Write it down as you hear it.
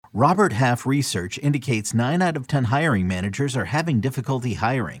Robert Half research indicates 9 out of 10 hiring managers are having difficulty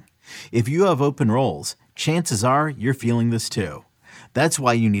hiring. If you have open roles, chances are you're feeling this too. That's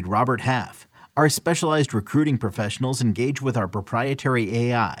why you need Robert Half. Our specialized recruiting professionals engage with our proprietary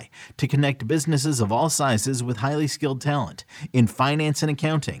AI to connect businesses of all sizes with highly skilled talent in finance and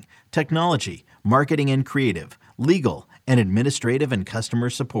accounting, technology, marketing and creative, legal, and administrative and customer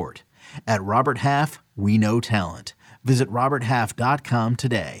support. At Robert Half, we know talent. Visit roberthalf.com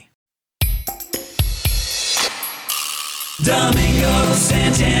today. Domingo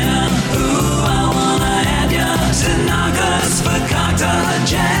Santana, ooh, I wanna have ya. Tanaka's Fakakta,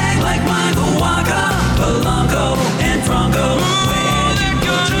 Jag like Michael Waka, Polanco and Franco. Where'd you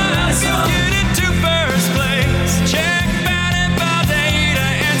go to get into first place? Check batted by data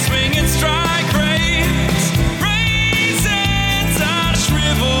and swinging strike rates. Raisins are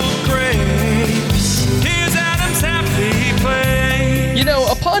shriveled grapes. Here's Adam's happy place. You know,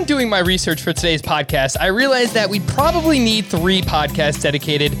 upon doing my research for today's podcast, I realized that we'd probably need 3 podcasts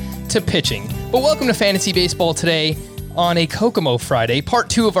dedicated to pitching. But welcome to Fantasy Baseball today on a Kokomo Friday, part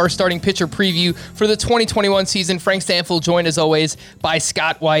 2 of our starting pitcher preview for the 2021 season. Frank Stanfield joined as always by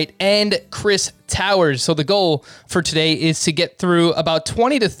Scott White and Chris Towers. So the goal for today is to get through about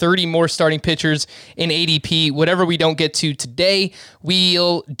 20 to 30 more starting pitchers in ADP. Whatever we don't get to today,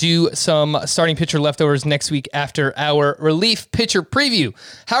 we'll do some starting pitcher leftovers next week after our relief pitcher preview.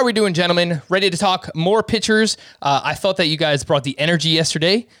 How are we doing, gentlemen? Ready to talk more pitchers? I thought that you guys brought the energy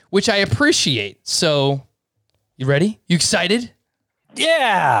yesterday, which I appreciate. So you ready? You excited?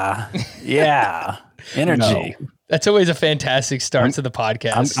 Yeah. Energy. No. That's always a fantastic start to the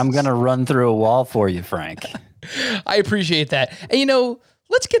podcast. I'm going to run through a wall for you, Frank. I appreciate that. And, you know,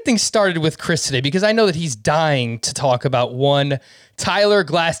 let's get things started with Chris today because I know that he's dying to talk about one Tyler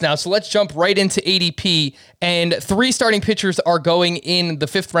Glasnow. So let's jump right into ADP. And 3 starting pitchers are going in the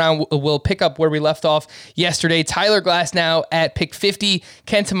 5th round. We'll pick up where we left off yesterday. Tyler Glasnow at pick 50,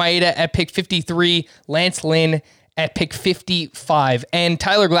 Kenta Maeda at pick 53, Lance Lynn at pick 55. And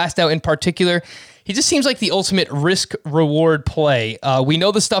Tyler Glasnow in particular, he just seems like the ultimate risk-reward play. We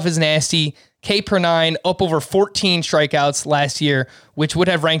know the stuff is nasty. K per 9, up over 14 strikeouts last year, which would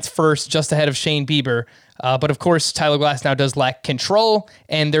have ranked first just ahead of Shane Bieber. But of course, Tyler Glasnow does lack control,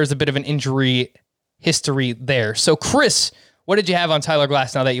 and there's a bit of an injury history there. So, Chris, what did you have on Tyler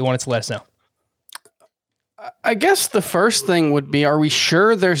Glasnow that you wanted to let us know? I guess the first thing would be, are we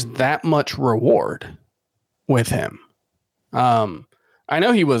sure there's that much reward with him? I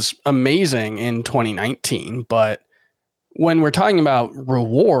know he was amazing in 2019, but when we're talking about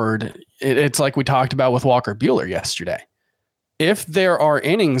reward, it's like we talked about with Walker Buehler yesterday. If there are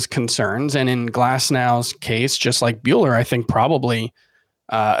innings concerns, and in Glasnow's case, just like Buehler, I think probably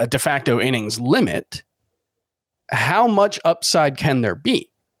a de facto innings limit, how much upside can there be?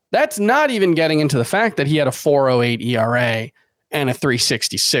 That's not even getting into the fact that he had a 4.08 ERA and a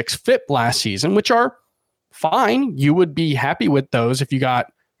 3.66 FIP last season, which are fine. You would be happy with those if you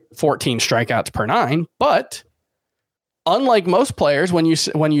got 14 strikeouts per 9. But unlike most players, when you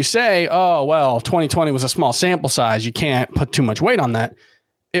say, oh, well, 2020 was a small sample size, you can't put too much weight on that.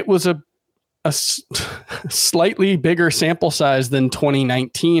 It was a slightly bigger sample size than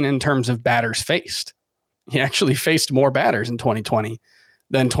 2019 in terms of batters faced. He actually faced more batters in 2020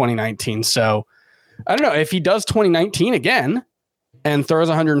 than 2019. So I don't know, if he does 2019 again and throws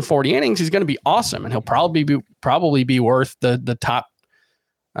 140 innings, he's going to be awesome. And he'll probably be worth the top,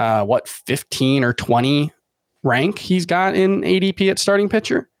 15 or 20 rank he's got in ADP at starting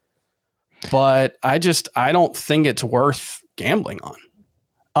pitcher. But I don't think it's worth gambling on.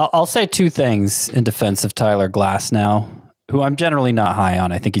 I'll say 2 things in defense of Tyler Glasnow, who I'm generally not high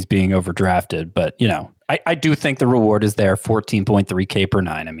on. I think he's being overdrafted, but you know, I do think the reward is there. 14.3 K per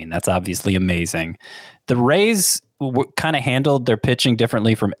 9. I mean, that's obviously amazing. The Rays kind of handled their pitching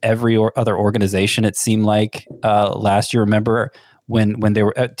differently from every other organization. It seemed like last year, remember when they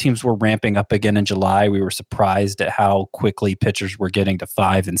were teams were ramping up again in July, we were surprised at how quickly pitchers were getting to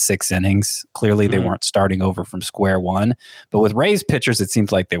 5 and 6 innings. Clearly they weren't starting over from square one, but with Rays pitchers, it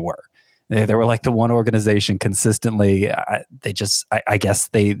seems like they were. They were like the one organization consistently. I guess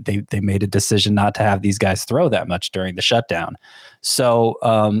they made a decision not to have these guys throw that much during the shutdown. So,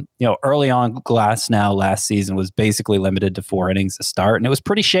 early on, Glasnow last season was basically limited to 4 innings to start, and it was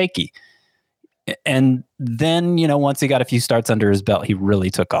pretty shaky. And then, once he got a few starts under his belt, he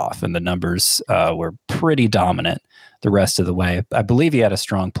really took off, and the numbers were pretty dominant the rest of the way. I believe he had a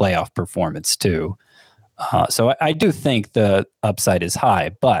strong playoff performance too. So I do think the upside is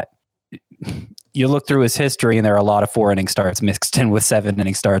high, but you look through his history and there are a lot of 4 inning starts mixed in with 7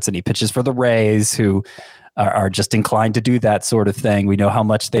 inning starts, and he pitches for the Rays, who are just inclined to do that sort of thing. We know how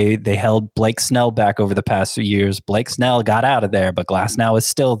much they held Blake Snell back over the past few years. Blake Snell got out of there, but Glasnow is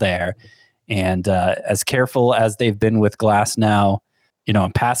still there. And as careful as they've been with Glasnow,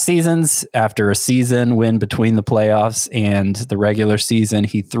 in past seasons, after a season win between the playoffs and the regular season,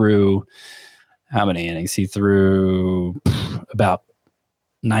 he threw how many innings? He threw about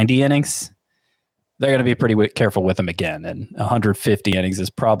 90 innings. They're going to be pretty careful with him again, and 150 innings is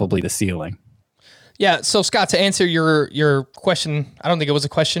probably the ceiling. Yeah, so Scott, to answer your question, I don't think it was a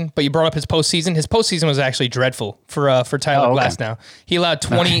question, but you brought up his postseason. His postseason was actually dreadful for Tyler Glasnow. He allowed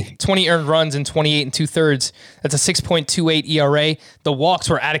 20 earned runs in 28 and 2/3. That's a 6.28 ERA. The walks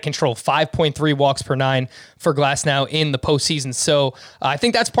were out of control, 5.3 walks per 9 for Glasnow in the postseason. So I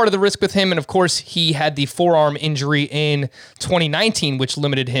think that's part of the risk with him. And of course, he had the forearm injury in 2019, which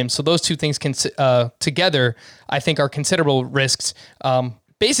limited him. So those two things together, I think, are considerable risks.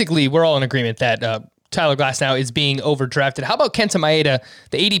 Basically, we're all in agreement that Tyler Glasnow is being overdrafted. How about Kenta Maeda?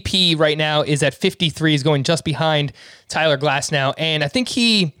 The ADP right now is at 53. He's going just behind Tyler Glasnow. And I think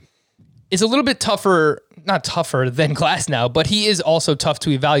he is a little bit not tougher than Glasnow, but he is also tough to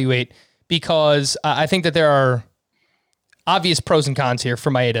evaluate because I think that there are obvious pros and cons here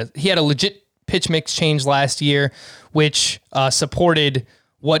for Maeda. He had a legit pitch mix change last year, which supported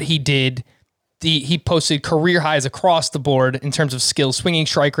what he did. He posted career highs across the board in terms of skill, swinging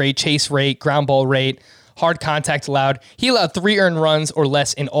strike rate, chase rate, ground ball rate, hard contact allowed. He allowed 3 earned runs or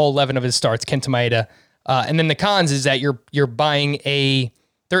less in all 11 of his starts, Kenta Maeda. And then the cons is that you're buying a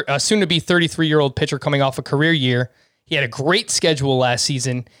soon-to-be 33-year-old pitcher coming off a career year. He had a great schedule last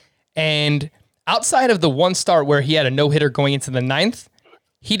season. And outside of the one start where he had a no-hitter going into the 9th,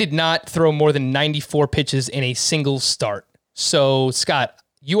 he did not throw more than 94 pitches in a single start. So, Scott,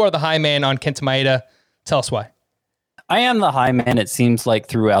 you are the high man on Kenta Maeda. Tell us why. I am the high man, it seems like,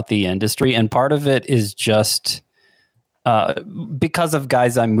 throughout the industry. And part of it is just because of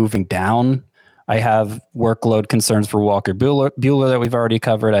guys I'm moving down. I have workload concerns for Walker Buehler that we've already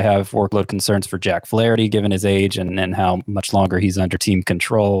covered. I have workload concerns for Jack Flaherty, given his age and how much longer he's under team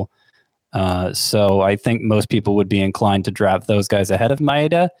control. So I think most people would be inclined to draft those guys ahead of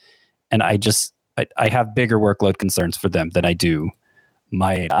Maeda. And I have bigger workload concerns for them than I do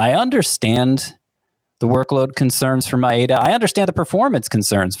Maeda. I understand the workload concerns for Maeda. I understand the performance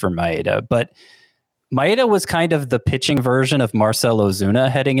concerns for Maeda, but Maeda was kind of the pitching version of Marcell Ozuna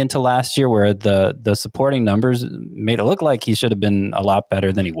heading into last year, where the supporting numbers made it look like he should have been a lot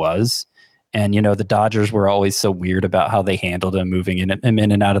better than he was. And, the Dodgers were always so weird about how they handled him, moving him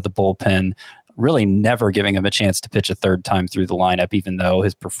in and out of the bullpen, really never giving him a chance to pitch a third time through the lineup, even though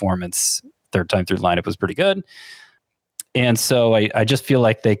his performance third time through the lineup was pretty good. And so I just feel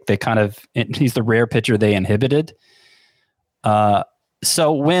like they kind of, he's the rare pitcher they inhibited.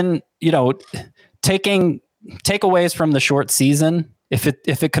 So when, taking takeaways from the short season, if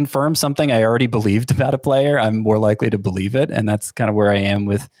it confirms something I already believed about a player, I'm more likely to believe it. And that's kind of where I am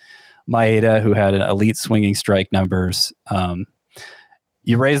with Maeda, who had an elite swinging strike numbers.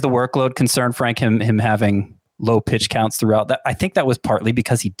 You raised the workload concern, Frank, him having low pitch counts throughout that. I think that was partly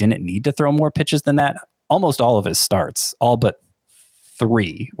because he didn't need to throw more pitches than that. Almost all of his starts, all but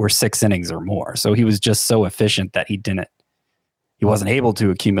 3, were 6 innings or more. So he was just so efficient that he wasn't able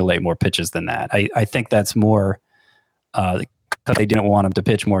to accumulate more pitches than that. I think that's more because they didn't want him to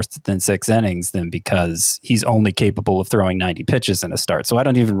pitch more than 6 innings than because he's only capable of throwing 90 pitches in a start. So I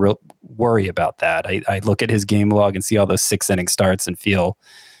don't even worry about that. I look at his game log and see all those 6 inning starts and feel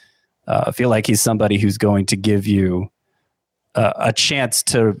like he's somebody who's going to give you a chance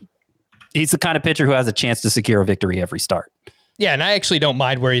to. He's the kind of pitcher who has a chance to secure a victory every start. Yeah, and I actually don't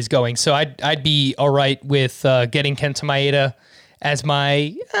mind where he's going. So I'd be all right with getting Kenta Maeda as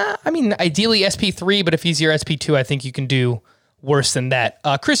my, ideally SP3, but if he's your SP2, I think you can do worse than that.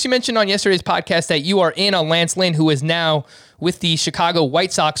 Chris, you mentioned on yesterday's podcast that you are in on Lance Lynn, who is now with the Chicago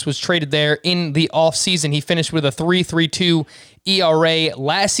White Sox, was traded there in the offseason. He finished with a 3.32 ERA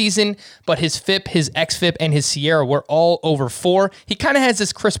last season, but his FIP, his xFIP, and his SIERA were all over 4. He kind of has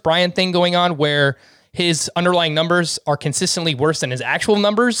this Chris Bryant thing going on where his underlying numbers are consistently worse than his actual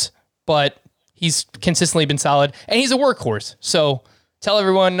numbers, but he's consistently been solid, and he's a workhorse. So tell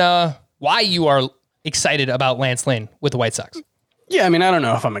everyone why you are excited about Lance Lynn with the White Sox. Yeah, I don't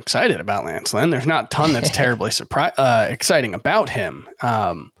know if I'm excited about Lance Lynn. There's not a ton that's terribly exciting about him.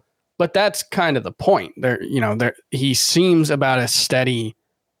 But that's kind of the point. He seems about as steady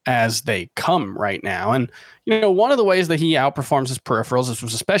as they come right now. And, one of the ways that he outperforms his peripherals, this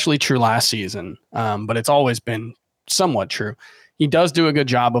was especially true last season, but it's always been somewhat true. He does do a good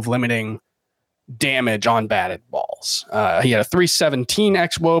job of limiting damage on batted balls. He had a 317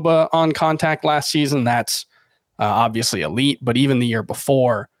 xWOBA on contact last season. That's obviously elite, but even the year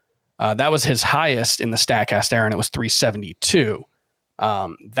before, that was his highest in the StatCast era, and it was 372.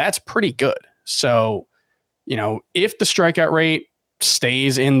 That's pretty good. So, if the strikeout rate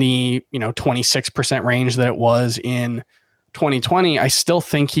stays in the 26% range that it was in 2020, I still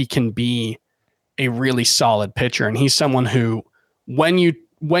think he can be a really solid pitcher. And he's someone who, when you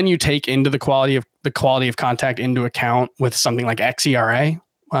take into the quality of contact into account with something like xERA,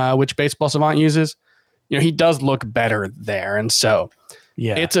 which Baseball Savant uses, he does look better there. And so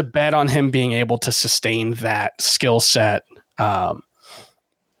it's a bet on him being able to sustain that skill set,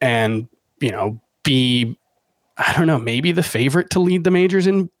 and be, I don't know, maybe the favorite to lead the majors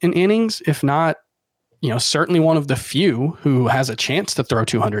in innings, if not, certainly one of the few who has a chance to throw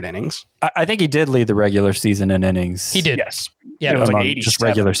 200 innings. I think he did lead the regular season in innings. He did. Yes. Yeah, it was like among 87. just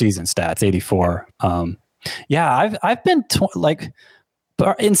regular season stats, 84. I've been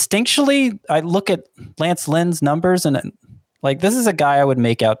but instinctually, I look at Lance Lynn's numbers and this is a guy I would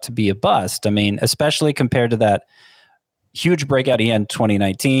make out to be a bust. I mean, especially compared to that huge breakout he had in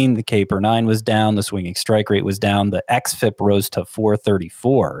 2019. The K per 9 was down. The swinging strike rate was down. The xFIP rose to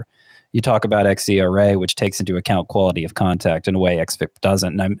 434. You talk about xERA, which takes into account quality of contact in a way xFIP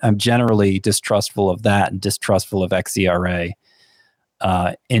doesn't. And I'm generally distrustful of that and distrustful of xERA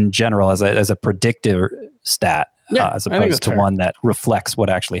in general as a predictor stat, as opposed to one that reflects what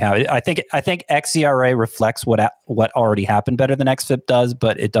actually happened. I think xERA reflects what already happened better than xFIP does,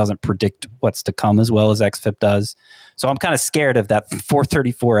 but it doesn't predict what's to come as well as xFIP does. So I'm kind of scared of that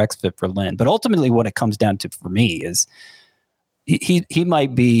 434 xFIP for Lynn. But ultimately, what it comes down to for me is he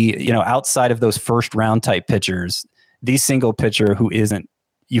might be, outside of those first round type pitchers, the single pitcher who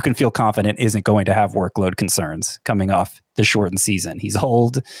you can feel confident isn't going to have workload concerns coming off the shortened season. He's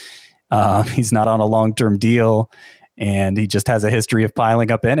old. He's not on a long-term deal, and he just has a history of piling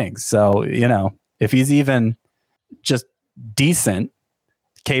up innings. So, if he's even just decent,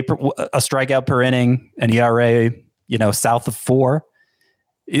 a strikeout per inning, an ERA, south of 4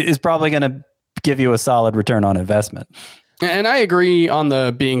 is probably going to give you a solid return on investment. And I agree on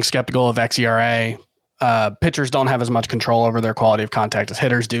the being skeptical of xERA. Pitchers don't have as much control over their quality of contact as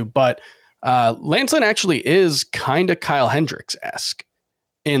hitters do, but Lance Lynn actually is kind of Kyle Hendricks-esque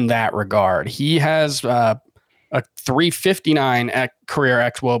in that regard. He has a 359 career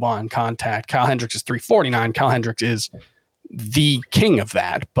xWOBA on contact. Kyle Hendricks is 349. Kyle Hendricks is the king of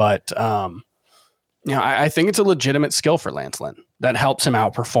that, but I think it's a legitimate skill for Lance Lynn that helps him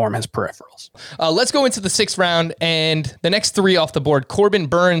outperform his peripherals. Let's go into the 6th round, and the next 3 off the board: Corbin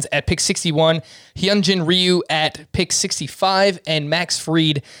Burnes at pick 61, Hyunjin Ryu at pick 65, and Max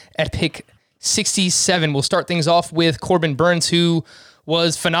Fried at pick 67. We'll start things off with Corbin Burnes, who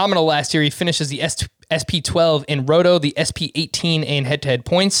was phenomenal last year. He finishes the SP12 in Roto, the SP18 in head-to-head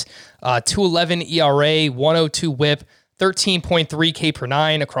points, 211 ERA, 102 WHIP, 13.3 K per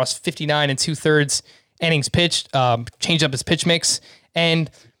 9 across 59 2/3 innings pitched, changed up his pitch mix. And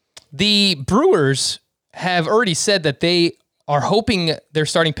the Brewers have already said that they are hoping their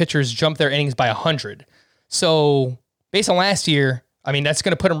starting pitchers jump their innings by 100. So based on last year, that's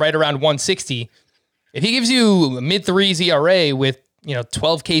going to put him right around 160. If he gives you mid-3s ERA with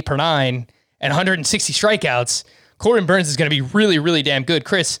 12 K per 9 and 160 strikeouts, Corbin Burnes is going to be really, really damn good.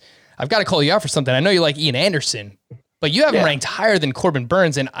 Chris, I've got to call you out for something. I know you like Ian Anderson, but you have him ranked higher than Corbin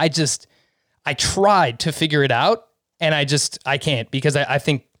Burnes, and I tried to figure it out, and I can't, because I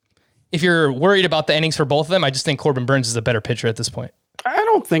think if you're worried about the innings for both of them, I just think Corbin Burnes is a better pitcher at this point. I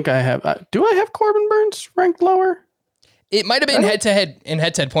don't think I have. Do I have Corbin Burnes ranked lower? It might have been head-to-head in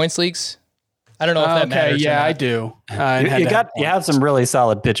head-to-head points leagues. I don't know if that matters. Yeah, I do. You have some really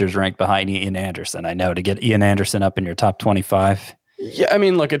solid pitchers ranked behind Ian Anderson. I know, to get Ian Anderson up in your top 25. Yeah,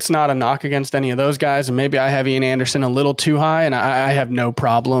 look, it's not a knock against any of those guys, and maybe I have Ian Anderson a little too high, and I have no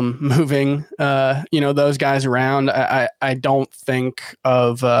problem moving, those guys around. I don't think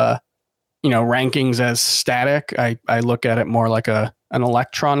of, rankings as static. I look at it more like an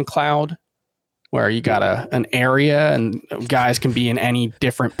electron cloud, where you got an area, and guys can be in any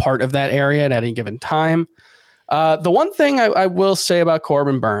different part of that area at any given time. The one thing I will say about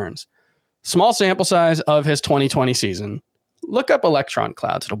Corbin Burnes, small sample size of his 2020 season. Look up electron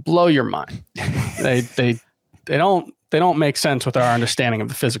clouds; it'll blow your mind. They don't make sense with our understanding of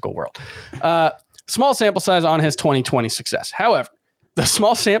the physical world. Small sample size on his 2020 success. However, the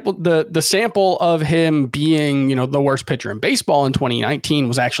small sample, the sample of him being the worst pitcher in baseball in 2019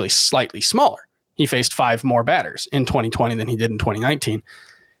 was actually slightly smaller. He faced 5 more batters in 2020 than he did in 2019.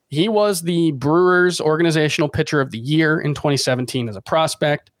 He was the Brewers' organizational pitcher of the year in 2017 as a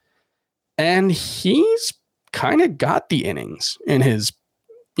prospect. and he's kind of got the innings in his,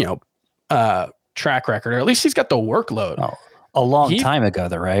 track record, or at least he's got the workload. Oh, a long time ago,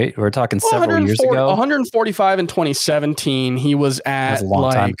 though, right? We're talking several years ago. 145 in 2017. He was at a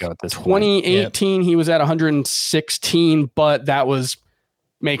long time ago at this 2018. Yep. He was at 116, but that was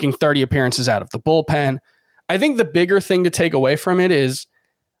making 30 appearances out of the bullpen. I think the bigger thing to take away from it is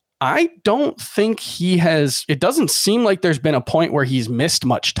I don't think it doesn't seem like there's been a point where he's missed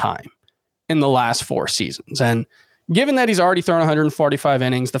much time in the last 4 seasons. And given that he's already thrown 145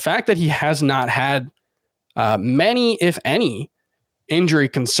 innings, the fact that he has not had many, if any, injury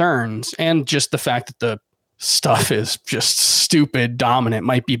concerns, and just the fact that the stuff is just stupid dominant,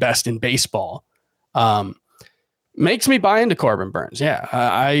 might be best in baseball, makes me buy into Corbin Burnes. Yeah,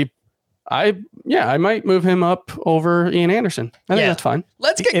 I might move him up over Ian Anderson. I think that's fine.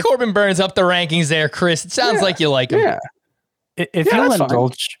 Let's get Corbin Burnes up the rankings there, Chris. It sounds like you like him. Yeah. If you'll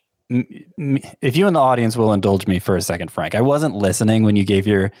indulge, if you and the audience will indulge me for a second, Frank, I wasn't listening when you gave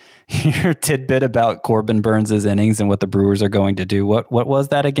your tidbit about Corbin Burnes' innings and what the Brewers are going to do. What was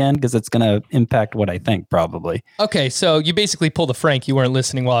that again? Because it's going to impact what I think, probably. Okay, so you basically pulled a Frank. You weren't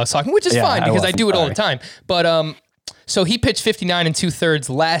listening while I was talking, which is fine because I do it all the time. But so he pitched 59 2/3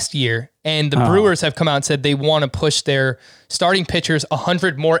 last year, and the Brewers have come out and said they want to push their starting pitchers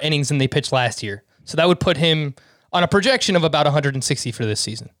 100 more innings than they pitched last year. So that would put him on a projection of about 160 for this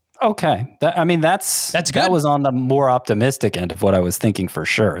season. Okay. That's good. That was on the more optimistic end of what I was thinking for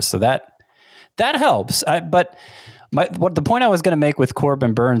sure. So that helps. But the point I was going to make with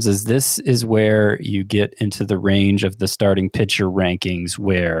Corbin Burnes is this is where you get into the range of the starting pitcher rankings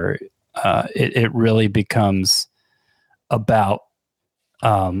where it really becomes about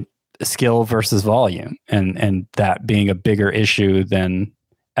skill versus volume, and that being a bigger issue than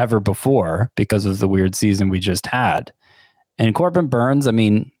ever before because of the weird season we just had. And Corbin Burnes,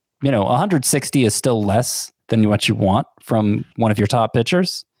 160 is still less than what you want from one of your top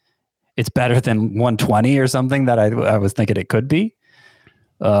pitchers. It's better than 120 or something that I was thinking it could be.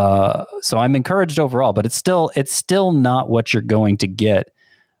 So I'm encouraged overall, but it's still not what you're going to get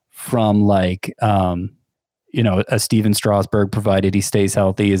from a Steven Strasburg, provided he stays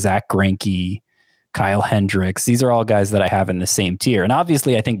healthy, a Zach Greinke, Kyle Hendricks. These are all guys that I have in the same tier. And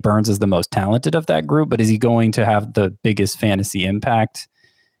obviously I think Burnes is the most talented of that group, but is he going to have the biggest fantasy impact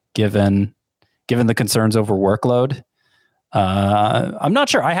given the concerns over workload? I'm not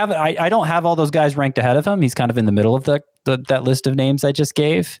sure. I don't have all those guys ranked ahead of him. He's kind of in the middle of that list of names I just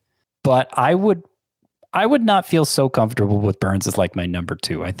gave, but I would not feel so comfortable with Burnes as like my number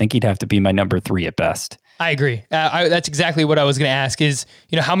 2. I think he'd have to be my number 3 at best. I agree. That's exactly what I was going to ask is,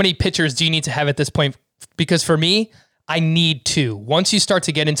 how many pitchers do you need to have at this point? Because for me, I need 2. Once you start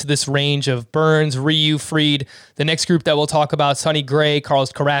to get into this range of Burnes, Ryu, Fried, the next group that we'll talk about, Sonny Gray,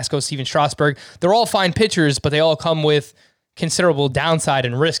 Carlos Carrasco, Steven Strasburg, they're all fine pitchers, but they all come with considerable downside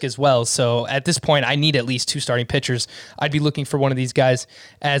and risk as well. So at this point, I need at least 2 starting pitchers. I'd be looking for one of these guys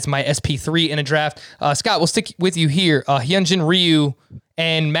as my SP3 in a draft. Scott, we'll stick with you here. Hyunjin Ryu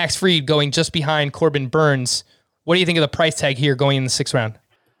and Max Fried going just behind Corbin Burnes. What do you think of the price tag here going in the 6th round?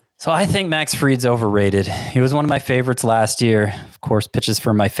 So I think Max Fried's overrated. He was one of my favorites last year. Of course, pitches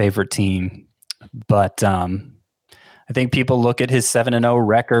for my favorite team. But I think people look at his 7-0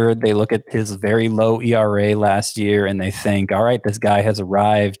 record. They look at his very low ERA last year, and they think, all right, this guy has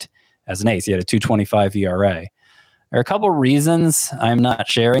arrived as an ace. He had a 2.25 ERA. There are a couple reasons I'm not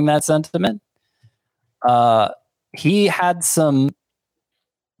sharing that sentiment. He had some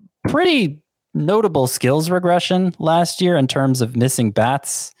pretty notable skills regression last year in terms of missing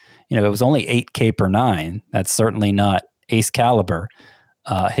bats. It was only 8K per 9. That's certainly not ace caliber.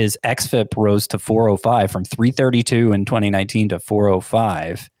 His xFIP rose to 405 from 332 in 2019 to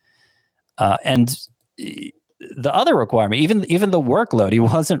 405. And the other requirement, even the workload, he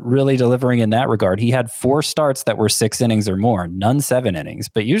wasn't really delivering in that regard. He had 4 starts that were 6 innings or more, none 7 innings,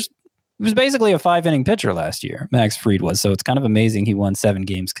 but he was basically a 5-inning pitcher last year. Max Fried was. So it's kind of amazing he won 7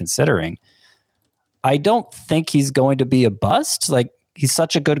 games considering. I don't think he's going to be a bust. He's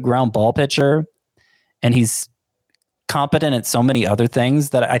such a good ground ball pitcher, and he's competent at so many other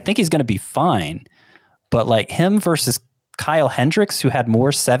things that I think he's going to be fine. But him versus Kyle Hendricks, who had more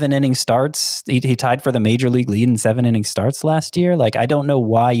 7-inning starts, he tied for the major league lead in 7-inning starts last year. I don't know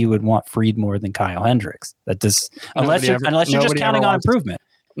why you would want Fried more than Kyle Hendricks. Unless you're just counting on improvement.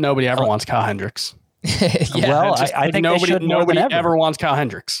 Nobody ever wants Kyle Hendricks. Yeah, I think nobody ever wants Kyle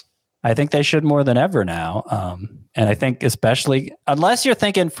Hendricks. I think they should more than ever now. And I think especially unless you're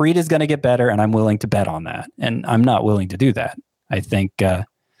thinking Fried is going to get better, and I'm willing to bet on that. And I'm not willing to do that. I think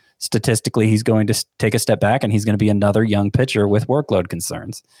statistically he's going to take a step back, and he's going to be another young pitcher with workload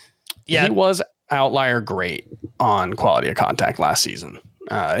concerns. Yeah. he was outlier great on quality of contact last season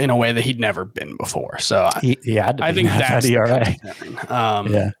in a way that he'd never been before. So He had to I be think that that's the ERA.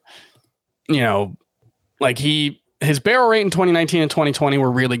 concern. Yeah. You know, like his barrel rate in 2019 and 2020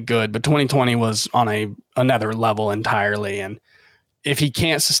 were really good, but 2020 was on another level entirely. And if he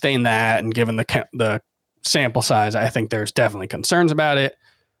can't sustain that, and given the sample size, I think there's definitely concerns about it.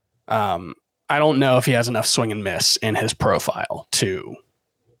 I don't know if he has enough swing and miss in his profile to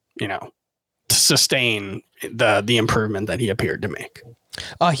sustain the improvement that he appeared to make.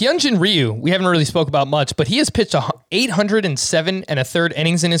 Hyunjin Ryu, we haven't really spoke about much, but he has pitched 807 and a third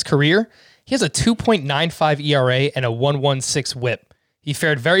innings in his career. He has a 2.95 ERA and a 1.16 WHIP. He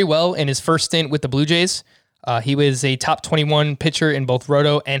fared very well in his first stint with the Blue Jays. He was a top 21 pitcher in both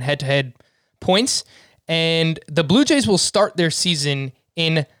roto and head-to-head points. And the Blue Jays will start their season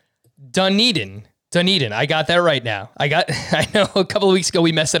in Dunedin. I got that right now. I know a couple of weeks ago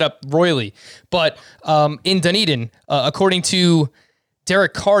we messed it up royally, but in Dunedin, according to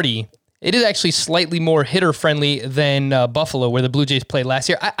Derek Carty, it is actually slightly more hitter-friendly than Buffalo, where the Blue Jays played last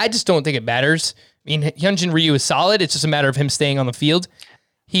year. I just don't think it matters. I mean, Hyunjin Ryu is solid. It's just a matter of him staying on the field.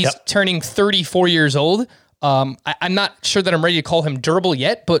 He's turning 34 years old. I'm not sure that I'm ready to call him durable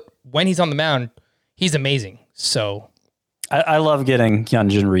yet, but when he's on the mound, he's amazing. So I love getting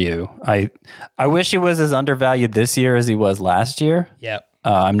Hyunjin Ryu. I wish he was as undervalued this year as he was last year. yeah.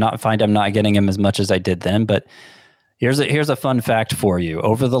 I'm not getting him as much as I did then, but here's a fun fact for you.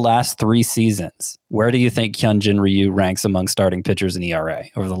 Over the last 3 seasons, where do you think Hyunjin Ryu ranks among starting pitchers in ERA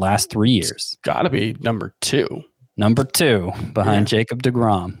over the last 3 years? Got to be number 2. Number 2 behind Jacob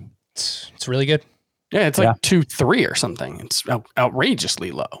deGrom. It's really good. Yeah, it's like 2.3 or something. It's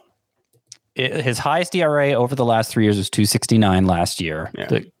outrageously low. His highest ERA over the last 3 years was 2.69 last year. Yeah.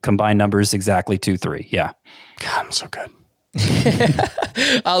 The combined numbers exactly 2.3. Yeah. God, I'm so good.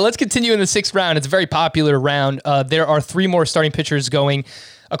 Let's continue in the 6th round. It's a very popular round. There are 3 more starting pitchers going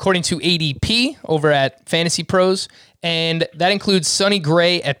according to ADP over at Fantasy Pros, and that includes Sonny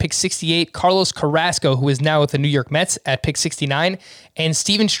Gray at pick 68, Carlos Carrasco, who is now with the New York Mets, at pick 69, and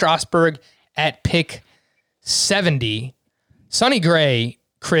Steven Strasburg at pick 70. Sonny Gray,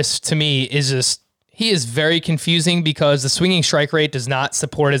 Chris, to me, he is very confusing because the swinging strike rate does not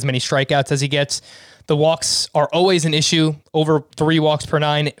support as many strikeouts as he gets. The walks are always an issue, over 3 walks per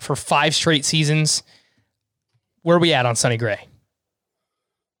 9 for 5 straight seasons. Where are we at on Sonny Gray?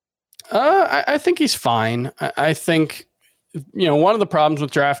 I think he's fine. I think, one of the problems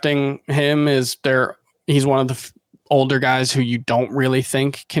with drafting him is he's one of the older guys who you don't really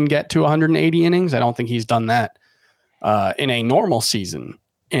think can get to 180 innings. I don't think he's done that in a normal season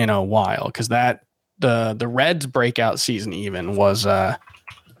in a while, because the Reds breakout season even was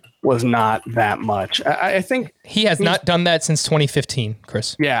not that much. I think He has not done that since 2015,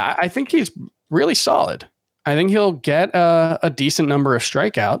 Chris. yeah, I think he's really solid. I think he'll get a decent number of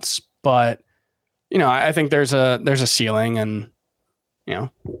strikeouts, but I think there's a ceiling, and I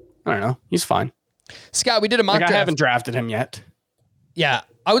don't know. He's fine. Scott, we did a mock I draft. haven't drafted him yet. Yeah,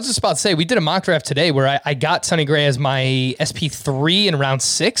 I was just about to say, we did a mock draft today where I got Sonny Gray as my SP3 in round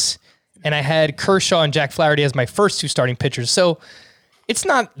 6, and I had Kershaw and Jack Flaherty as my first 2 starting pitchers. So it's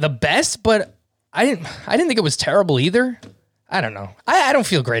not the best, but I didn't think it was terrible either. I don't know. I don't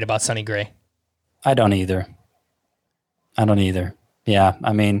feel great about Sonny Gray. I don't either. Yeah,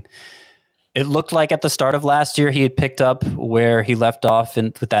 I mean, it looked like at the start of last year he had picked up where he left off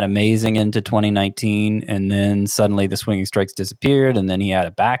with that amazing into 2019, and then suddenly the swinging strikes disappeared, and then he had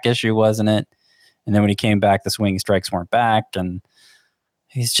a back issue, wasn't it? And then when he came back, the swinging strikes weren't back, and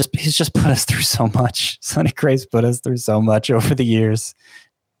he's just put us through so much. Sonny Gray's put us through so much over the years,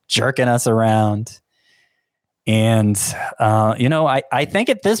 jerking us around. And, I think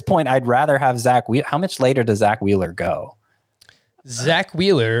at this point, I'd rather have Zach Wheeler. How much later does Zach Wheeler go? Zach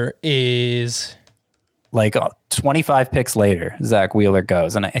Wheeler is like 25 picks later. Zach Wheeler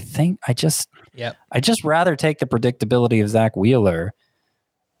goes. And I think I just rather take the predictability of Zach Wheeler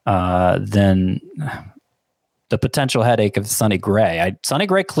than the potential headache of Sonny Gray. Sonny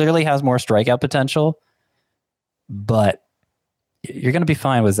Gray clearly has more strikeout potential, but you're going to be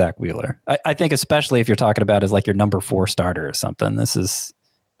fine with Zach Wheeler. I think especially if you're talking about as like your number 4 starter or something. This is...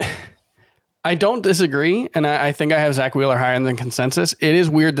 I don't disagree, and I think I have Zach Wheeler higher than consensus. It is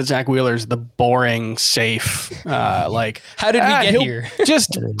weird that Zach Wheeler's the boring, safe, how did we get here?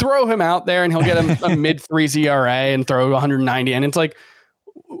 Just throw him out there and he'll get a mid-3s ERA and throw 190. And it's like,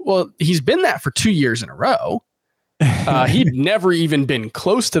 well, he's been that for 2 years in a row. He'd never even been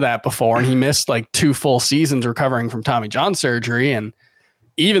close to that before, and he missed like 2 full seasons recovering from Tommy John surgery. And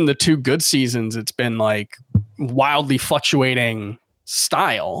even the 2 good seasons, it's been like wildly fluctuating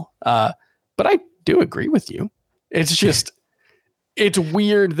style. But I do agree with you. It's just, it's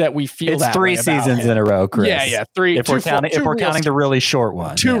weird that we feel It's that 3 way about seasons him. in a row, Chris. Yeah. Three. If we're counting the really short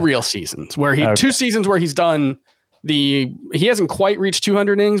one, two real seasons where he 2 seasons where he's done he hasn't quite reached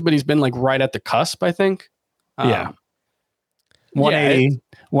 200 innings, but he's been like right at the cusp, I think. 180,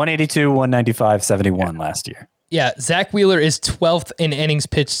 182, 195, 71 last year. Yeah, Zach Wheeler is 12th in innings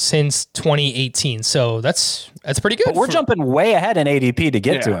pitched since 2018. So that's pretty good. But we're jumping way ahead in ADP to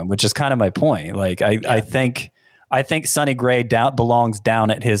get to Yeah. him, which is kind of my point. Like I think Sonny Gray belongs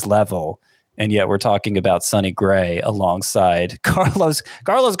down at his level, and yet we're talking about Sonny Gray alongside Carlos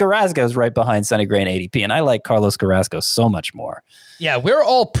Carrasco is right behind Sonny Gray in ADP, and I like Carlos Carrasco so much more. Yeah, we're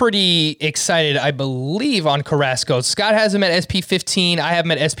all pretty excited, I believe, on Carrasco. Scott has him at SP15. I have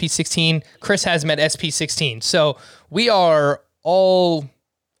him at SP16. Chris has him at SP16. So we are all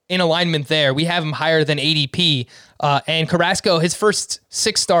in alignment there. We have him higher than ADP. And Carrasco, his first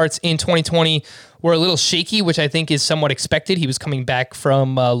 6 starts in 2020 were a little shaky, which I think is somewhat expected. He was coming back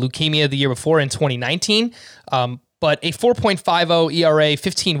from leukemia the year before in 2019. But a 4.50 ERA,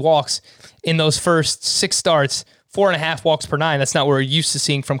 15 walks in those first 6 starts, 4.5 walks per 9. That's not what we're used to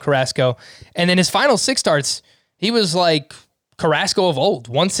seeing from Carrasco. And then his final 6 starts, he was like Carrasco of old.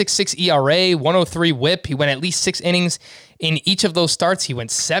 1.66 ERA, 103 WHIP. He went at least 6 innings in each of those starts. He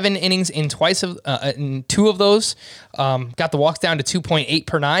went 7 innings in 2 of those. Got the walks down to 2.8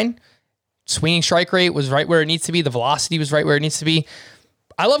 per 9. Swinging strike rate was right where it needs to be. The velocity was right where it needs to be.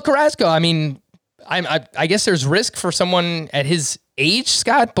 I love Carrasco. I mean, I guess there's risk for someone at his age,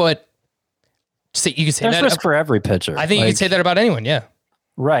 Scott, but you can say There's that risk for every pitcher. I think you could say that about anyone. Yeah.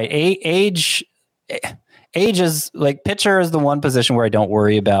 Right. Age is like, pitcher is the one position where I don't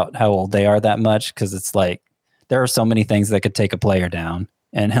worry about how old they are that much, because it's like there are so many things that could take a player down,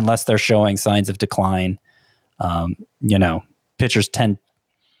 and unless they're showing signs of decline, pitchers tend.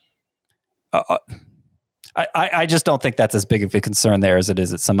 I just don't think that's as big of a concern there as it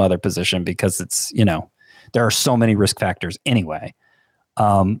is at some other position, because it's, there are so many risk factors anyway.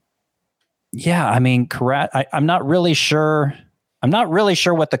 I mean, I'm not really sure. I'm not really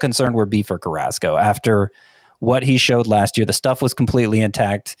sure what the concern would be for Carrasco after what he showed last year. The stuff was completely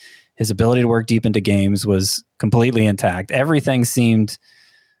intact. His ability to work deep into games was completely intact. Everything seemed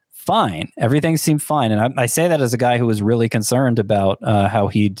fine. And I say that as a guy who was really concerned about how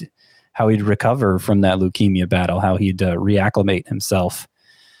he'd recover from that leukemia battle, how he'd reacclimate himself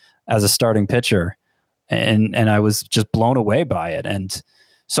as a starting pitcher. And I was just blown away by it. And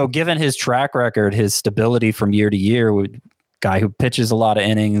so given his track record, his stability from year to year, guy who pitches a lot of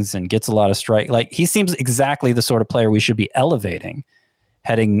innings and gets a lot of strike, like, he seems exactly the sort of player we should be elevating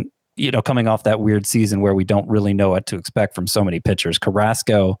coming off that weird season where we don't really know what to expect from so many pitchers.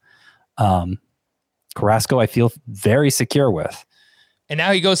 Carrasco, I feel very secure with. And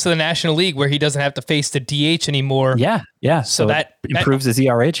now he goes to the National League where he doesn't have to face the DH anymore. Yeah. So that improves his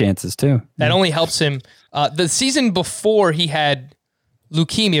ERA chances too. That only helps him. The season before he had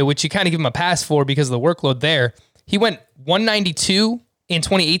leukemia, which you kind of give him a pass for because of the workload there, he went 192 in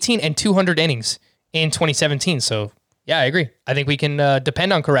 2018 and 200 innings in 2017. So, yeah, I agree. I think we can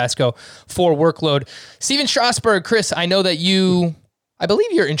depend on Carrasco for workload. Steven Strasburg, Chris, I know that I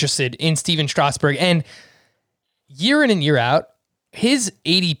believe you're interested in Steven Strasburg. And year in and year out, his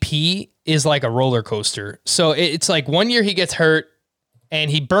ADP is like a roller coaster. So it's like one year he gets hurt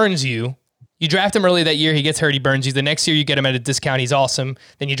and he burns you. You draft him early that year, he gets hurt, he burns you. The next year you get him at a discount, he's awesome.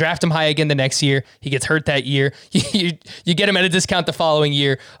 Then you draft him high again the next year, he gets hurt that year. You get him at a discount the following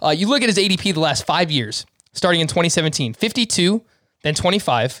year. You look at his ADP the last 5 years, starting in 2017, 52, then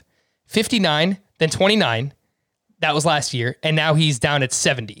 25, 59, then 29. That was last year. And now he's down at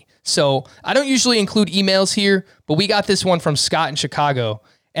 70. So I don't usually include emails here, but we got this one from Scott in Chicago,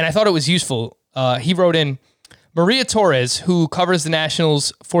 and I thought it was useful. He wrote in, Maria Torres, who covers the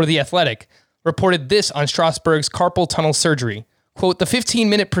Nationals for The Athletic, reported this on Strasburg's carpal tunnel surgery. Quote, the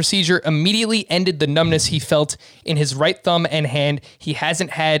 15-minute procedure immediately ended the numbness he felt in his right thumb and hand. He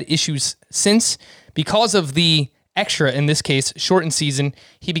hasn't had issues since. Because of the extra, in this case, shortened season,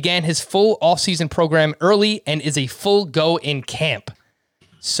 he began his full off-season program early and is a full go in camp.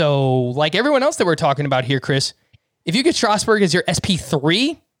 So, like everyone else that we're talking about here, Chris, if you get Strasburg as your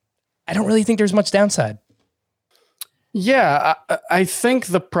SP3, I don't really think there's much downside. Yeah, I think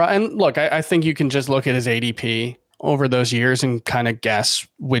and look, I think you can just look at his ADP over those years and kind of guess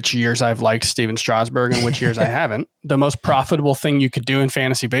which years I've liked Steven Strasburg and which years I haven't. The most profitable thing you could do in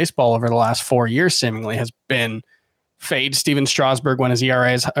fantasy baseball over the last 4 years seemingly has been fade Steven Strasburg when his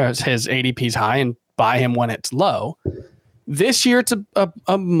ERA is his ADP is high and buy him when it's low. This year, it's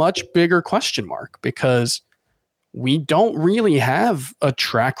a much bigger question mark because we don't really have a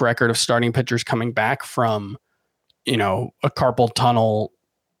track record of starting pitchers coming back from, a carpal tunnel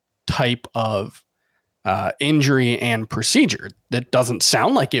type of injury and procedure. That doesn't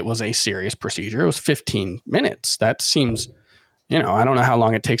sound like it was a serious procedure. It was 15 minutes. That seems, I don't know how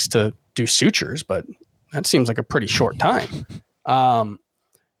long it takes to do sutures, but that seems like a pretty short time.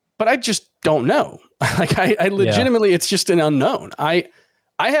 But I just don't know. Like I legitimately, It's just an unknown. I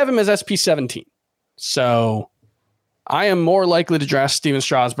have him as SP17. So I am more likely to draft Steven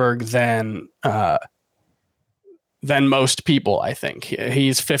Strasburg than most people, I think.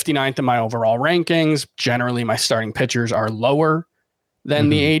 He's 59th in my overall rankings. Generally, my starting pitchers are lower than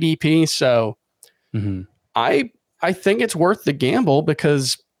the ADP. So I think it's worth the gamble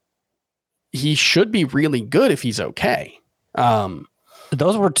because he should be really good if he's okay.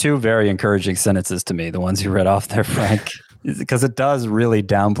 Those were two very encouraging sentences to me, the ones you read off there, Frank, because it does really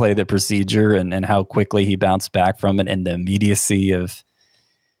downplay the procedure and how quickly he bounced back from it and the immediacy of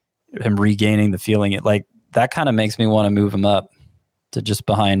him regaining the feeling. That kind of makes me want to move him up to just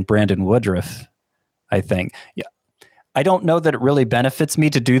behind Brandon Woodruff, I think. Yeah. I don't know that it really benefits me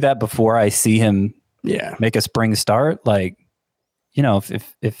to do that before I see him make a spring start.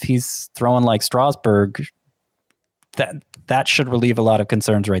 If he's throwing like Strasburg, that should relieve a lot of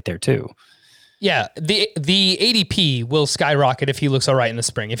concerns right there too. Yeah, the ADP will skyrocket if he looks all right in the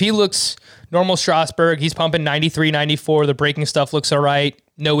spring. If he looks normal Strasburg, he's pumping 93, 94, the breaking stuff looks all right,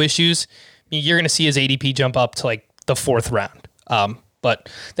 no issues, you're going to see his ADP jump up to like the 4th round. But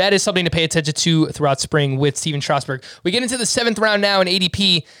that is something to pay attention to throughout spring with Steven Strasburg. We get into the 7th round now in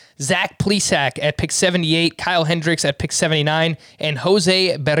ADP. Zach Plesac at pick 78, Kyle Hendricks at pick 79, and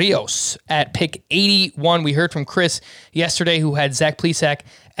Jose Berrios at pick 81. We heard from Chris yesterday who had Zach Plesac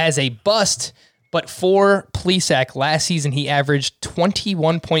as a bust, but for Plesac last season, he averaged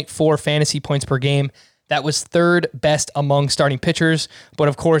 21.4 fantasy points per game. That was 3rd best among starting pitchers, but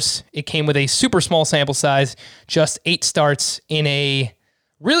of course, it came with a super small sample size, just 8 starts in a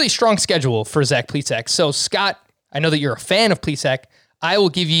really strong schedule for Zach Plesac. So, Scott, I know that you're a fan of Plesac. I will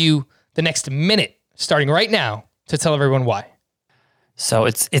give you the next minute, starting right now, to tell everyone why. So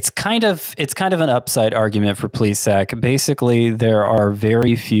it's kind of an upside argument for Plesac. Basically, there are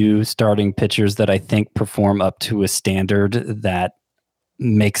very few starting pitchers that I think perform up to a standard that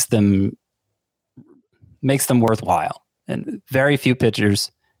makes them worthwhile. And very few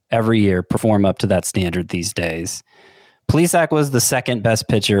pitchers every year perform up to that standard these days. Plesac was the 2nd best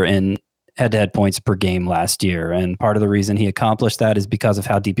pitcher in head-to-head points per game last year. And part of the reason he accomplished that is because of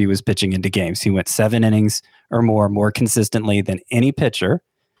how deep he was pitching into games. He went 7 innings or more consistently than any pitcher.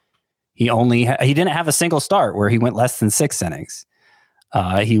 He didn't have a single start where he went less than 6 innings.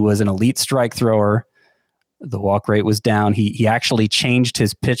 He was an elite strike thrower. The walk rate was down. He actually changed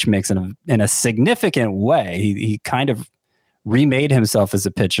his pitch mix in a significant way. He kind of remade himself as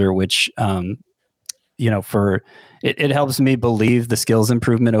a pitcher, which, it helps me believe the skills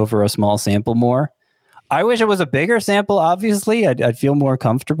improvement over a small sample more. I wish it was a bigger sample, obviously. I'd feel more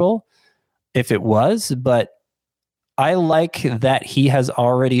comfortable if it was, but I like that he has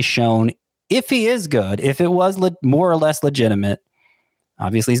already shown, if he is good, if it was more or less legitimate.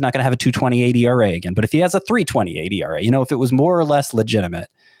 Obviously, he's not going to have a 2.28 ERA again, but if he has a 3.28 ERA, if it was more or less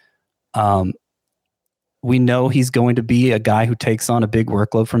legitimate, we know he's going to be a guy who takes on a big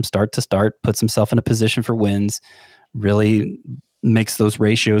workload from start to start, puts himself in a position for wins, really makes those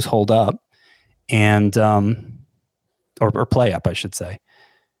ratios hold up, and or play up, I should say.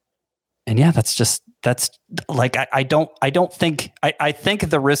 And yeah, I think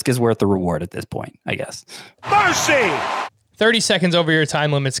the risk is worth the reward at this point, I guess. Mercy! 30 seconds over your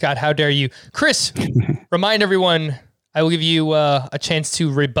time limit, Scott. How dare you? Chris, remind everyone, I will give you a chance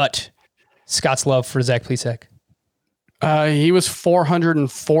to rebut Scott's love for Zach Plesac. He was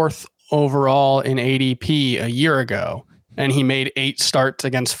 404th overall in ADP a year ago, and he made 8 starts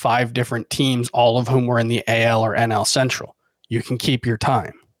against 5 different teams, all of whom were in the AL or NL Central. You can keep your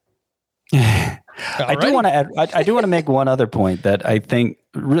time. I do want to make one other point that I think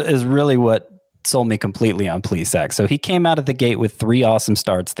is really what sold me completely on Plesac. So he came out of the gate with 3 awesome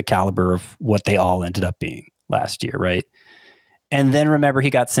starts, the caliber of what they all ended up being last year, right? And then remember, he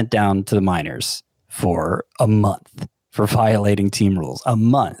got sent down to the minors for a month for violating team rules. A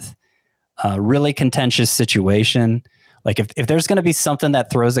month. Really contentious situation. Like if there's going to be something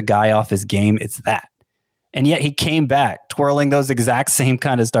that throws a guy off his game, it's that. And yet he came back twirling those exact same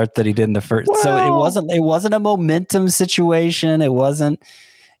kind of starts that he did in the first. Well, so it wasn't a momentum situation. It wasn't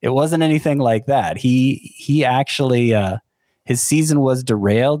anything like that. He actually his season was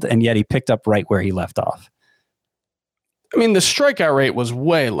derailed, and yet he picked up right where he left off. I mean, the strikeout rate was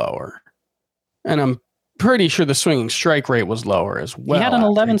way lower, and I'm pretty sure the swinging strike rate was lower as well. He had an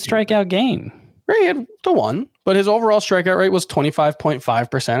 11 strikeout game. He had the one, but his overall strikeout rate was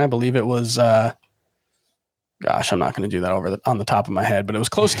 25.5%. I believe it was, gosh, I'm not going to do that on the top of my head, but it was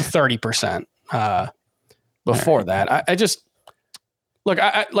close to 30% before that. I just, look,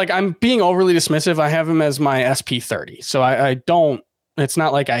 I'm being overly dismissive. I have him as my SP30. So I don't, it's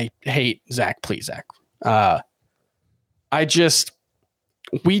not like I hate Zach Plesac.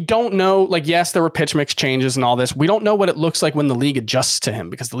 We don't know, like, yes, there were pitch mix changes and all this. We don't know what it looks like when the league adjusts to him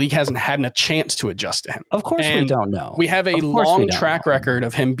because the league hasn't had a chance to adjust to him. Of course we don't know. We have a long track record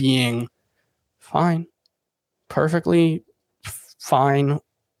of him being fine, perfectly fine,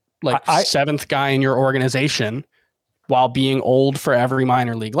 like seventh guy in your organization while being old for every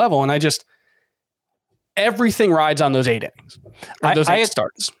minor league level. And everything rides on those 8 innings, or those 8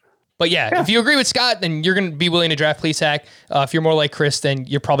 starts. But yeah, if you agree with Scott, then you're going to be willing to draft Plesac. If you're more like Chris, then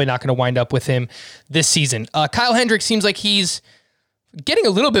you're probably not going to wind up with him this season. Kyle Hendricks seems like he's getting a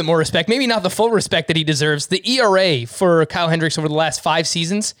little bit more respect, maybe not the full respect that he deserves. The ERA for Kyle Hendricks over the last 5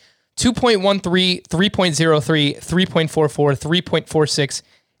 seasons, 2.13, 3.03, 3.44, 3.46,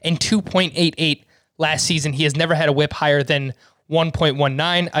 and 2.88 last season. He has never had a whip higher than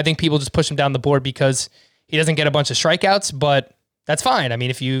 1.19. I think people just push him down the board because he doesn't get a bunch of strikeouts, but that's fine. I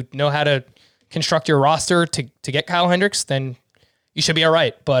mean, if you know how to construct your roster to get Kyle Hendricks, then you should be all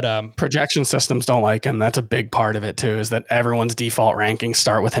right. But projection systems don't like him. That's a big part of it too, is that everyone's default rankings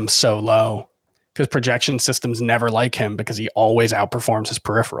start with him so low because projection systems never like him because he always outperforms his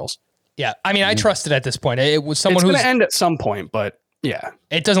peripherals. Yeah. I mean, I trust it at this point. It was someone who's going to end at some point, but yeah,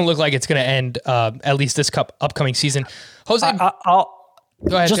 it doesn't look like it's going to end at least this upcoming season. Jose,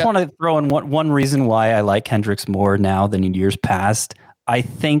 Go ahead, just want to throw in one reason why I like Hendricks more now than in years past. I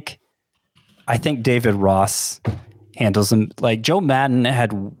think David Ross handles him like Joe Madden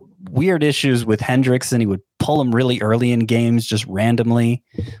had weird issues with Hendricks, and he would pull him really early in games just randomly,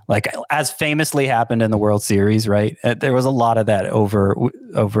 like as famously happened in the World Series. Right, there was a lot of that over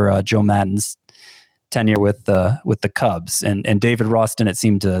Joe Madden's tenure with the Cubs, and David Ross didn't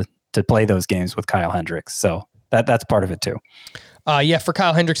seem to play those games with Kyle Hendricks, so that's part of it too. For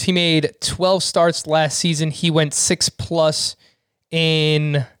Kyle Hendricks, he made 12 starts last season. He went 6+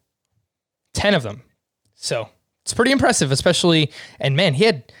 in 10 of them. So it's pretty impressive, especially, and man, he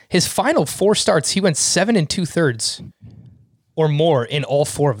had his final 4 starts. He went 7 2/3 or more in all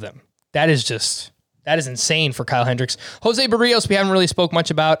 4 of them. That is insane for Kyle Hendricks. Jose Barrios, we haven't really spoke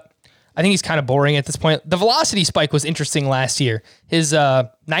much about. I think he's kind of boring at this point. The velocity spike was interesting last year. His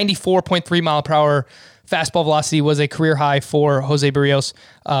 94.3 mile per hour fastball velocity was a career high for Jose Barrios.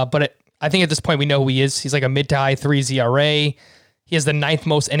 But I think at this point we know who he is. He's like a mid to high 3s ERA. He has the 9th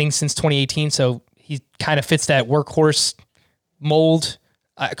most innings since 2018. So he kind of fits that workhorse mold.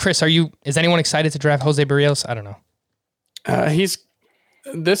 Chris, is anyone excited to draft Jose Barrios? I don't know.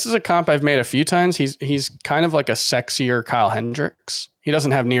 This is a comp I've made a few times. He's kind of like a sexier Kyle Hendricks. He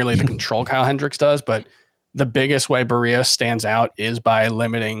doesn't have nearly the control Kyle Hendricks does, but the biggest way Barrios stands out is by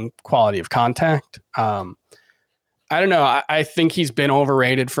limiting quality of contact. I don't know. I think he's been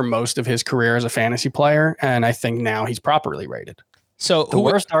overrated for most of his career as a fantasy player, and I think now he's properly rated. So the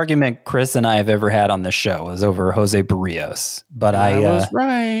worst argument Chris and I have ever had on this show was over Jose Barrios, but I was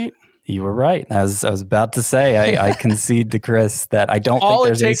right. You were right. I was about to say I concede to Chris that I don't think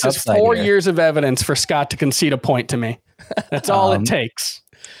there's any upside. All it takes is 4 years of evidence for Scott to concede a point to me. That's all it takes.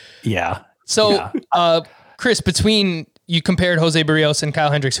 Yeah. So, Chris, between you compared Jose Barrios and Kyle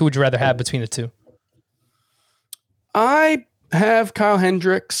Hendricks, who would you rather have between the two? I have Kyle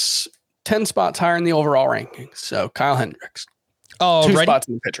Hendricks 10 spots higher in the overall rankings. So Kyle Hendricks. 2 spots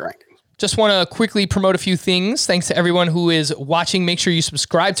in the pitcher rankings. Just want to quickly promote a few things. Thanks to everyone who is watching. Make sure you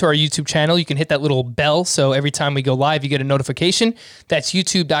subscribe to our YouTube channel. You can hit that little bell, so every time we go live, you get a notification. That's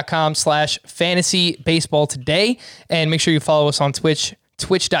youtube.com/fantasybaseballtoday. And make sure you follow us on Twitch,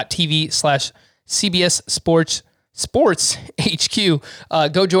 twitch.tv/CBS Sports HQ.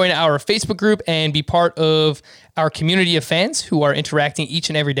 Go join our Facebook group and be part of our community of fans who are interacting each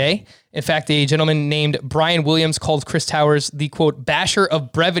and every day. In fact, a gentleman named Brian Williams called Chris Towers the, quote, basher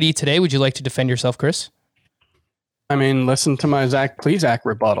of brevity today. Would you like to defend yourself, Chris? I mean, listen to my Zach Plesac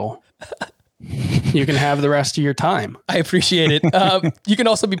rebuttal. You can have the rest of your time. I appreciate it. You can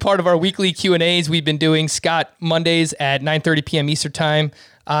also be part of our weekly Q&As. We've been doing Scott Mondays at 9:30 p.m. Eastern time.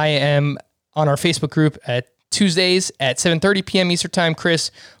 I am on our Facebook group at Tuesdays at 7:30 p.m. Eastern time. Chris,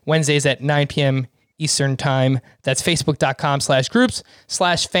 Wednesdays at 9 p.m. Eastern time. That's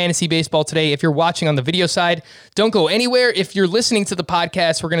facebook.com/groups/fantasy baseball today. If you're watching on the video side, don't go anywhere. If you're listening to the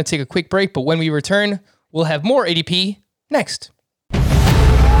podcast, we're going to take a quick break, but when we return, we'll have more ADP next.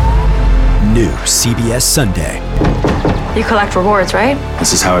 new CBS Sunday. You collect rewards, right?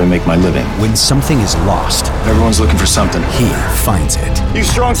 This is how I make my living. When something is lost, Everyone's looking for something. he finds it. You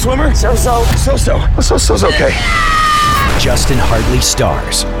strong swimmer? So-so. So-so's okay. Justin Hartley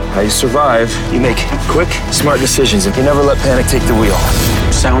stars. How you survive, you make quick, smart decisions, and you never let panic take the wheel.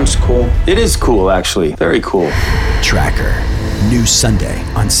 Sounds cool. It is cool, actually. Very cool. Tracker. New Sunday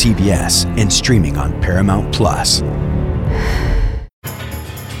on CBS and streaming on Paramount Plus.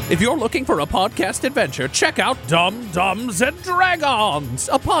 If you're looking for a podcast adventure, check out Dumb Dumbs and Dragons,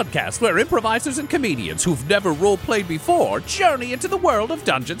 a podcast where improvisers and comedians who've never role-played before journey into the world of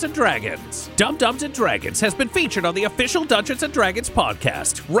Dungeons & Dragons. Dumb Dumbs and Dragons has been featured on the official Dungeons & Dragons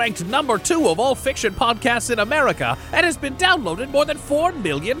podcast, ranked number 2 of all fiction podcasts in America, and has been downloaded more than 4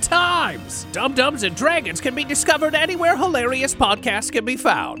 million times. Dumb Dumbs and Dragons can be discovered anywhere hilarious podcasts can be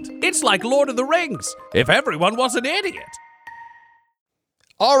found. It's like Lord of the Rings, if everyone was an idiot.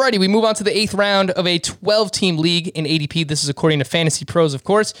 Alrighty, we move on to the 8th round of a 12-team league in ADP. This is according to Fantasy Pros, of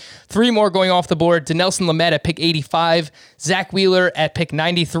course. 3 more going off the board. Dinelson Lamet at pick 85, Zach Wheeler at pick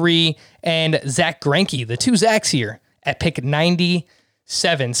 93, and Zach Greinke, the 2 Zachs here, at pick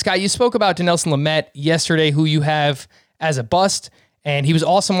 97. Scott, you spoke about Dinelson Lamet yesterday, who you have as a bust, and he was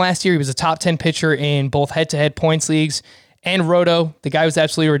awesome last year. He was a top 10 pitcher in both head-to-head points leagues and Roto. The guy was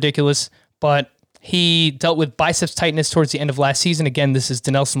absolutely ridiculous, but he dealt with biceps tightness towards the end of last season. Again, this is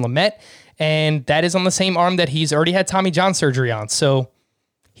Dinelson Lamet, and that is on the same arm that he's already had Tommy John surgery on. So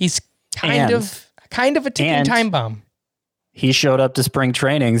he's kind of a ticking time bomb. He showed up to spring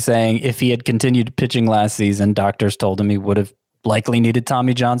training saying if he had continued pitching last season, doctors told him he would have likely needed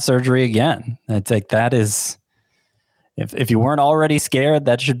Tommy John surgery again. It's like, that is, if you weren't already scared,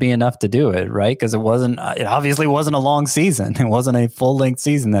 that should be enough to do it, right? Because it obviously wasn't a long season. It wasn't a full length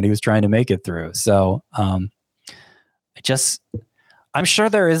season that he was trying to make it through. So I'm sure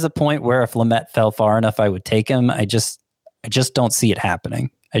there is a point where if Lamet fell far enough, I would take him. I just don't see it happening.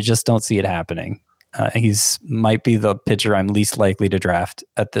 He's might be the pitcher I'm least likely to draft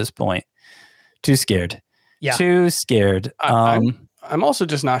at this point. Too scared. Yeah. Too scared. I'm also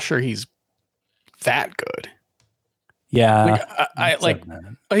just not sure he's that good. Yeah.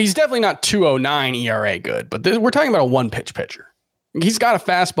 He's definitely not 209 ERA good, but we're talking about a one pitch pitcher. He's got a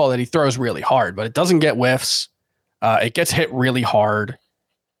fastball that he throws really hard, but it doesn't get whiffs. It gets hit really hard.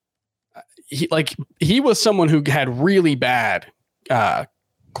 He was someone who had really bad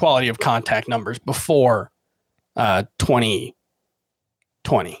quality of contact numbers before 2020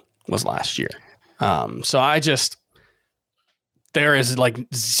 was last year. So there is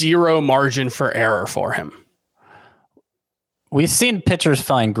zero margin for error for him. We've seen pitchers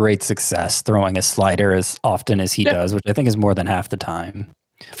find great success throwing a slider as often as he does, which I think is more than half the time.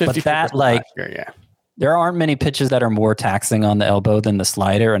 But that, there aren't many pitches that are more taxing on the elbow than the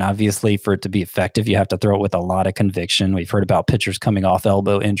slider. And obviously, for it to be effective, you have to throw it with a lot of conviction. We've heard about pitchers coming off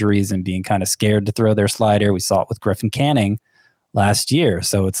elbow injuries and being kind of scared to throw their slider. We saw it with Griffin Canning last year.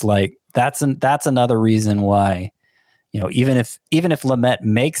 So it's like that's another reason why, even if Lamet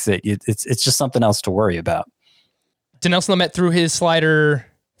makes it, it's just something else to worry about. Dinelson Lamet threw his slider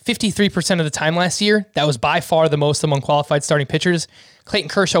 53% of the time last year. That was by far the most among qualified starting pitchers. Clayton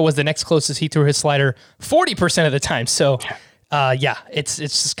Kershaw was the next closest. He threw his slider 40% of the time. So, it's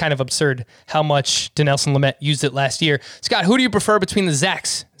just kind of absurd how much Dinelson Lamet used it last year. Scott, who do you prefer between the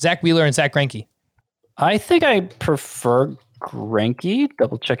Zachs, Zach Wheeler and Zach Greinke? I think I prefer Greinke.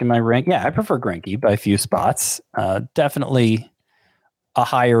 Double checking my rank. Yeah, I prefer Greinke by a few spots. Definitely a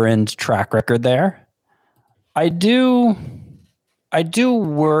higher end track record there. I do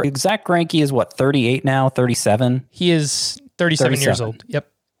worry. Zach Greinke is 38 now, 37? He is 37 years old. Yep.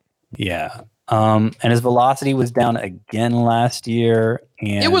 Yeah. And his velocity was down again last year.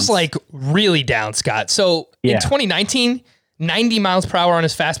 And it was really down, Scott. So in 2019, 90 miles per hour on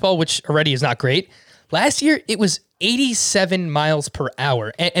his fastball, which already is not great. Last year, it was 87 miles per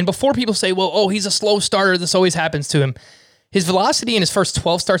hour. And before people say, well, he's a slow starter, this always happens to him. His velocity in his first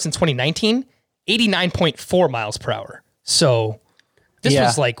 12 starts in 2019, 89.4 miles per hour. So this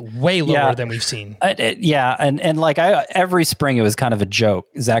was way lower than we've seen. Every spring it was kind of a joke.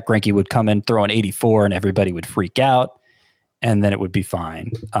 Zach Greinke would come in, throw an 84 and everybody would freak out and then it would be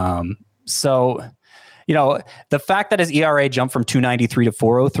fine. So the fact that his ERA jumped from 293 to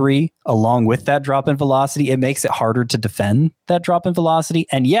 403 along with that drop in velocity, it makes it harder to defend that drop in velocity.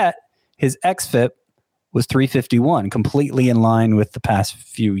 And yet his xFIP was 351, completely in line with the past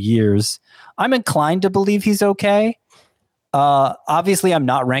few years. I'm inclined to believe he's okay. Obviously, I'm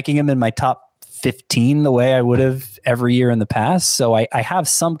not ranking him in my top 15 the way I would have every year in the past. So I have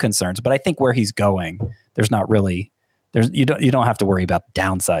some concerns, but I think where he's going, there's not really you don't have to worry about the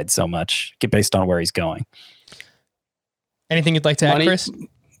downside so much based on where he's going. Anything you'd like to add, Chris?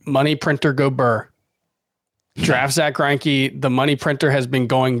 Money printer, go Burr. Draft Zach Greinke. The money printer has been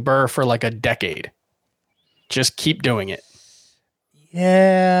going Burr for like a decade. Just keep doing it.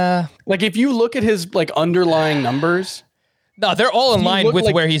 Yeah. Like if you look at his like underlying numbers, no, they're all in line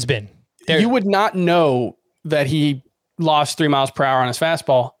with where he's been. You would not know that he lost 3 miles per hour on his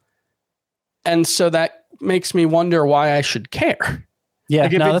fastball. And so that makes me wonder why I should care. Yeah.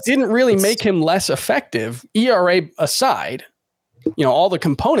 Like if it didn't really make him less effective, ERA aside, all the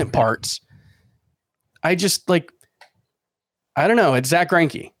component parts, I just like, I don't know. It's Zach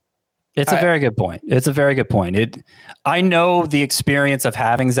Greinke. It's a very good point. It's a very good point. I know the experience of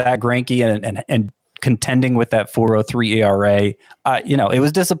having Zach Greinke and contending with that 4.03 ERA. It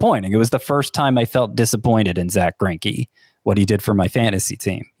was disappointing. It was the first time I felt disappointed in Zach Greinke, what he did for my fantasy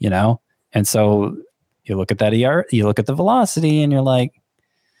team, And so you look at that ERA, you look at the velocity, and you're like,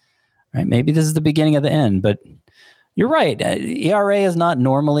 all right, maybe this is the beginning of the end. But you're right. ERA is not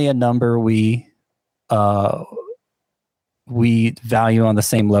normally a number we value on the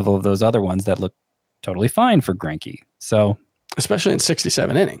same level of those other ones that look totally fine for Greinke. So, especially in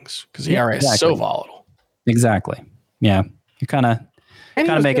 67 innings, because ERA is so volatile. Exactly. Yeah. You kind of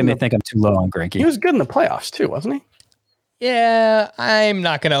making me think I'm too low on Greinke. He was good in the playoffs too, wasn't he? Yeah, I'm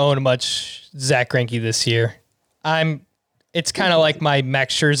not going to own much Zach Greinke this year. It's kind of like my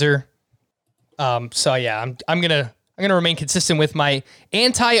Max Scherzer. So yeah, I'm gonna remain consistent with my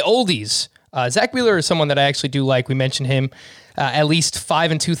anti-oldies. Zach Wheeler is someone that I actually do like. We mentioned him at least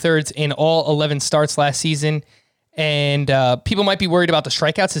 5 2/3 in all 11 starts last season. And people might be worried about the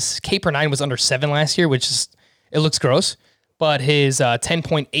strikeouts. His K/9 was under 7 last year, it looks gross. But his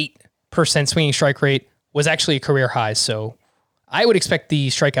 10.8% swinging strike rate was actually a career high. So I would expect the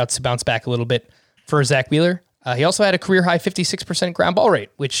strikeouts to bounce back a little bit for Zach Wheeler. He also had a career high 56% ground ball rate,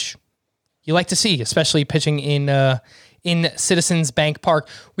 which you like to see, especially pitching in Citizens Bank Park.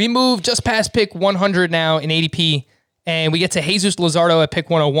 We move just past pick 100 now in ADP, and we get to Jesus Luzardo at pick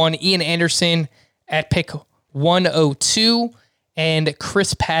 101, Ian Anderson at pick 102, and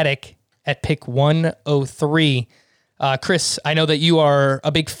Chris Paddock at pick 103. Chris, I know that you are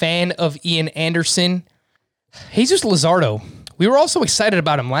a big fan of Ian Anderson. Jesus Luzardo, we were also excited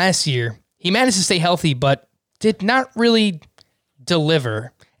about him last year. He managed to stay healthy, but did not really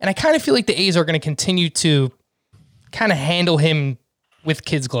deliver. And I kind of feel like the A's are going to continue to kind of handle him with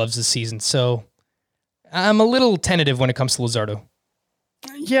kids' gloves this season. So I'm a little tentative when it comes to Luzardo.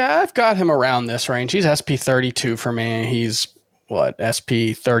 Yeah, I've got him around this range. He's SP 32 for me. He's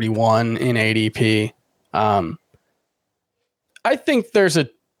SP 31 in ADP. I think there's a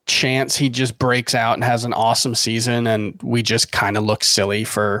chance he just breaks out and has an awesome season, and we just kind of look silly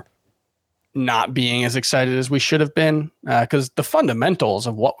for not being as excited as we should have been, because the fundamentals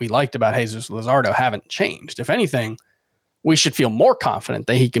of what we liked about Jesus Luzardo haven't changed. If anything, we should feel more confident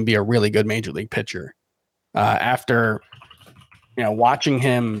that he can be a really good major league pitcher after watching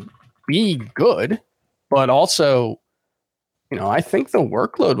him be good, but also, I think the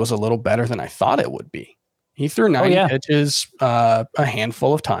workload was a little better than I thought it would be. He threw 90 pitches a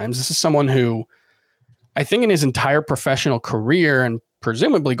handful of times. This is someone who I think in his entire professional career, and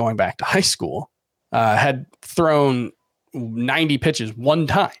presumably going back to high school, had thrown 90 pitches one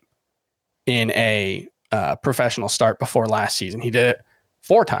time in a professional start before last season. He did it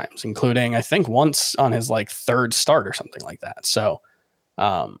 4 times, including I think once on his third start or something like that. So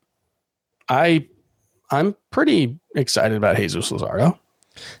I'm pretty excited about Jesus Luzardo.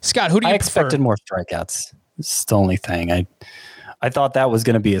 Scott, who do you I expected more strikeouts. It's the only thing. I thought that was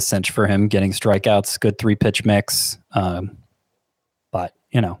going to be a cinch for him, getting strikeouts, good 3-pitch mix. But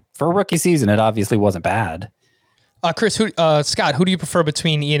for a rookie season, it obviously wasn't bad. Chris, Scott, who do you prefer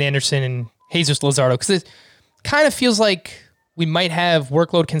between Ian Anderson and Jesus Luzardo? Because it kind of feels like we might have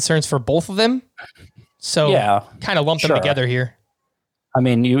workload concerns for both of them. So kind of lump them together here. I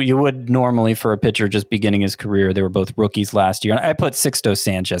mean, you would normally for a pitcher just beginning his career. They were both rookies last year. And I put Sixto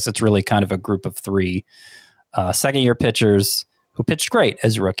Sanchez. It's really kind of a group of 3 second-year pitchers who pitched great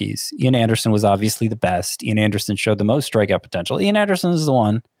as rookies. Ian Anderson was obviously the best. Ian Anderson showed the most strikeout potential. Ian Anderson is the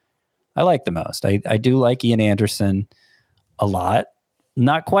one I like the most. I do like Ian Anderson a lot.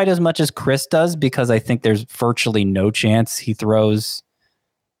 Not quite as much as Chris does, because I think there's virtually no chance he throws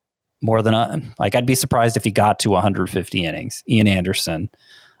more than I'd be surprised if he got to 150 innings, Ian Anderson.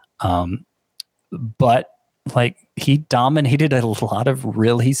 But he dominated a lot of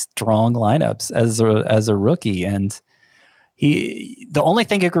really strong lineups as a rookie. And the only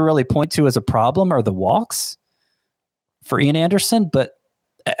thing you could really point to as a problem are the walks for Ian Anderson. But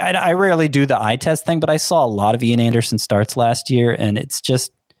I rarely do the eye test thing, but I saw a lot of Ian Anderson starts last year, and it's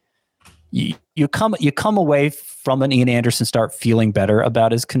just you come away from an Ian Anderson start feeling better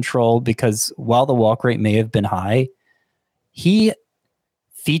about his control, because while the walk rate may have been high, he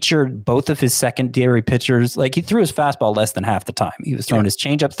featured both of his secondary pitchers. Like, he threw his fastball less than half the time. He was throwing his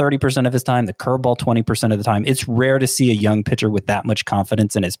changeup 30% of his time, the curveball 20% of the time. It's rare to see a young pitcher with that much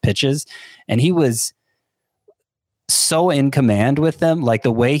confidence in his pitches, and he was so in command with them. Like,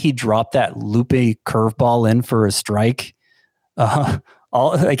 the way he dropped that loopy curveball in for a strike,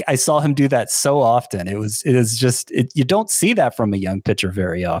 I saw him do that so often. It was just you don't see that from a young pitcher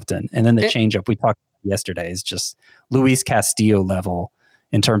very often. And then the changeup we talked about yesterday is just Luis Castillo level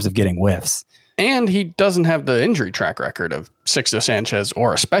in terms of getting whiffs. And he doesn't have the injury track record of Sixto Sanchez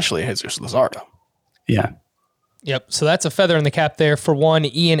or especially Jesus Luzardo. Yeah. Yep. So that's a feather in the cap there for one,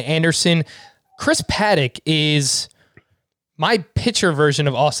 Ian Anderson. Chris Paddack is my pitcher version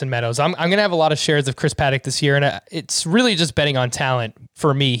of Austin Meadows. I'm going to have a lot of shares of Chris Paddack this year, and it's really just betting on talent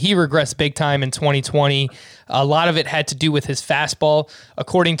for me. He regressed big time in 2020. A lot of it had to do with his fastball.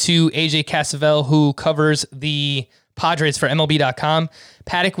 According to AJ Casavel, who covers the Padres for MLB.com,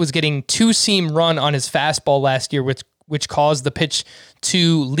 Paddack was getting two-seam run on his fastball last year, which caused the pitch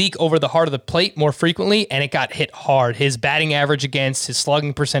to leak over the heart of the plate more frequently, and it got hit hard. His batting average against, his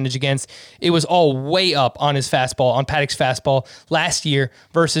slugging percentage against, it was all way up on his fastball, on Paddack's fastball last year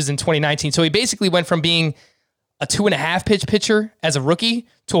versus in 2019. So he basically went from being a 2.5 pitch pitcher as a rookie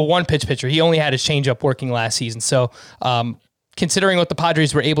to a 1 pitch pitcher. He only had his changeup working last season. So considering what the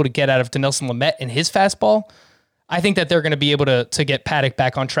Padres were able to get out of Dinelson Lamet and his fastball, I think that they're going to be able to get Paddack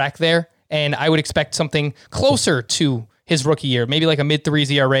back on track there. And I would expect something closer to his rookie year, maybe like a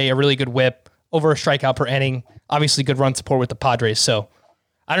mid-3s ERA, a really good whip, over a strikeout per inning, obviously good run support with the Padres. So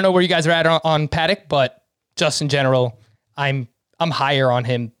I don't know where you guys are at on Paddack, but just in general, I'm higher on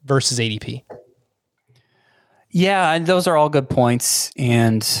him versus ADP. Yeah, and those are all good points.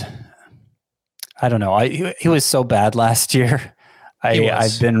 And I don't know. He was so bad last year.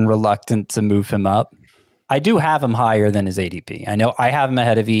 I've been reluctant to move him up. I do have him higher than his ADP. I know I have him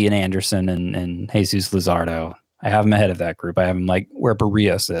ahead of Ian Anderson and Jesus Luzardo. I have him ahead of that group. I have him like where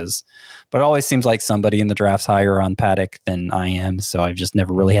Barrios is. But it always seems like somebody in the draft's higher on Paddack than I am, so I've just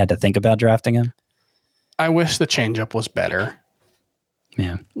never really had to think about drafting him. I wish the changeup was better.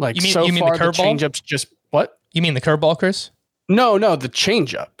 Yeah. Like, you mean so the far the curveball? changeup's just what? You mean the curveball, Chris? No, the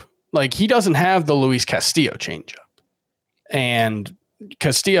changeup. Like, he doesn't have the Luis Castillo changeup. And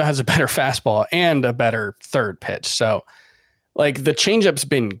Castillo has a better fastball and a better third pitch. So, like, the changeup's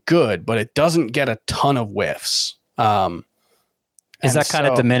been good, but it doesn't get a ton of whiffs. Is that kind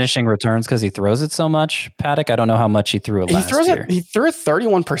of diminishing returns because he throws it so much, Paddack? I don't know how much he threw it last year. He threw it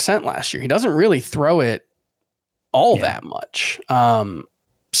 31% last year. He doesn't really throw it all that much.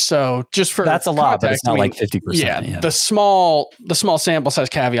 So just for that's a lot, but it's not like 50%. Yeah, the small sample size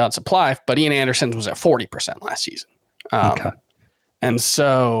caveats apply. But Ian Anderson was at 40% last season. Okay. And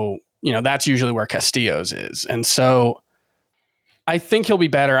so, that's usually where Castillo's is. And so I think he'll be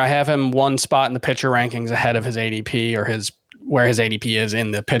better. I have him one spot in the pitcher rankings ahead of his ADP or where his ADP is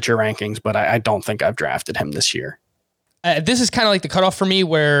in the pitcher rankings, but I don't think I've drafted him this year. This is kind of like the cutoff for me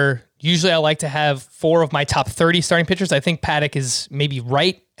where usually I like to have 4 of my top 30 starting pitchers. I think Paddack is maybe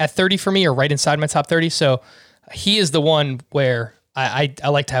right at 30 for me or right inside my top 30. So he is the one where I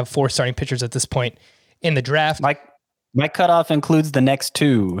like to have 4 starting pitchers at this point in the draft. My cutoff includes the next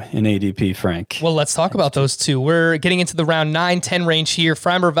 2 in ADP, Frank. Well, let's talk about those 2. We're getting into the round 9-10 range here.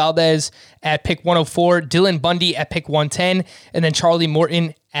 Framber Valdez at pick 104, Dylan Bundy at pick 110, and then Charlie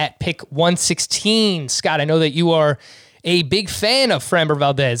Morton at pick 116. Scott, I know that you are a big fan of Framber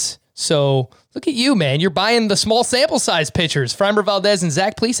Valdez. So look at you, man. You're buying the small sample size pitchers, Framber Valdez and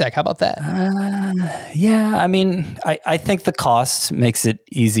Zach Plesac. How about that? Yeah, I mean, I think the cost makes it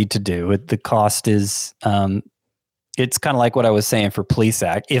easy to do. The cost is... it's kind of like what I was saying for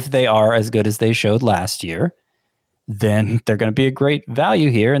Plesac. If they are as good as they showed last year, then they're going to be a great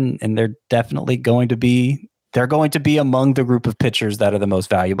value here, and they're definitely going to be among the group of pitchers that are the most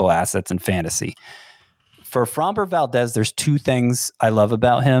valuable assets in fantasy. For Framber Valdez, there's 2 things I love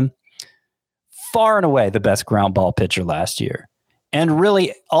about him. Far and away the best ground ball pitcher last year. And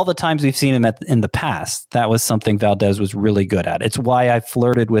really, all the times we've seen him in the past, that was something Valdez was really good at. It's why I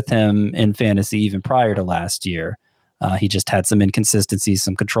flirted with him in fantasy even prior to last year. He just had some inconsistencies,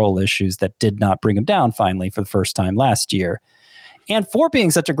 some control issues that did not bring him down finally for the first time last year. And for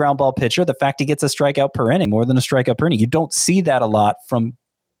being such a ground ball pitcher, the fact he gets a strikeout per inning, more than a strikeout per inning, you don't see that a lot from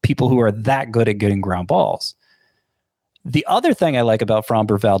people who are that good at getting ground balls. The other thing I like about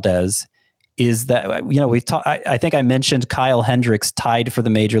Framber Valdez is that, we've talked, I think I mentioned Kyle Hendricks tied for the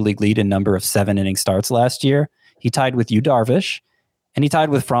major league lead in number of 7-inning starts last year. He tied with Yu Darvish, and he tied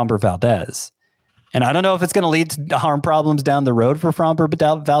with Framber Valdez. And I don't know if it's going to lead to arm problems down the road for Framber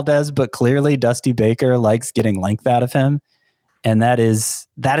Valdez, but clearly Dusty Baker likes getting length out of him. And that is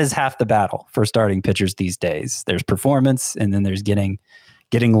half the battle for starting pitchers these days. There's performance, and then there's getting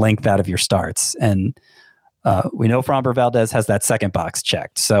length out of your starts. And we know Framber Valdez has that second box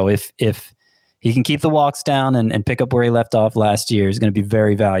checked. So if he can keep the walks down and pick up where he left off last year, he's going to be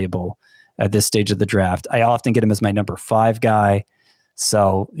very valuable at this stage of the draft. I often get him as my number 5 guy.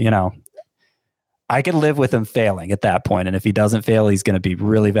 So, I can live with him failing at that point. And if he doesn't fail, he's going to be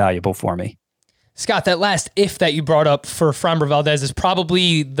really valuable for me. Scott, that last if that you brought up for Framber Valdez is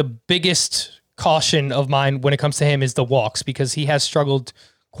probably the biggest caution of mine when it comes to him is the walks, because he has struggled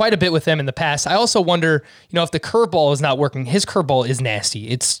quite a bit with them in the past. I also wonder, if the curveball is not working. His curveball is nasty.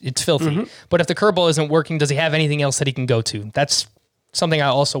 It's filthy. Mm-hmm. But if the curveball isn't working, does he have anything else that he can go to? That's something I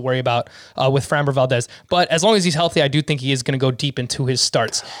also worry about with Framber Valdez. But as long as he's healthy, I do think he is going to go deep into his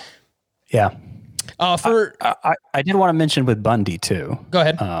starts. Yeah. I did want to mention with Bundy too. Go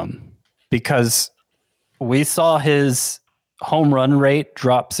ahead. Because we saw his home run rate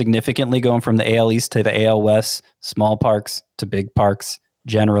drop significantly going from the AL East to the AL West, small parks to big parks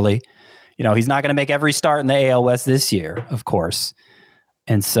generally. He's not going to make every start in the AL West this year, of course.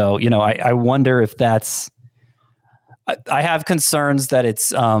 And so, I wonder if that's... I have concerns that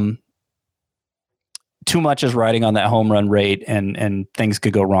it's too much is riding on that home run rate, and things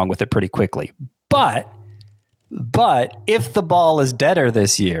could go wrong with it pretty quickly. But if the ball is deader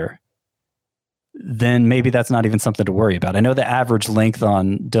this year, then maybe that's not even something to worry about. I know the average length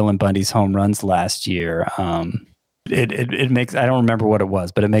on Dylan Bundy's home runs last year, it makes, I don't remember what it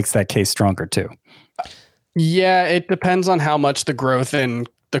was, but it makes that case stronger too. Yeah, it depends on how much the growth in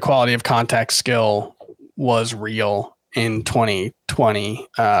the quality of contact skill was real in 2020,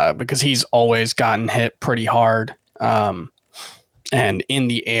 because he's always gotten hit pretty hard and in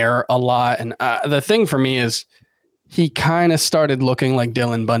the air a lot. And the thing for me is he kind of started looking like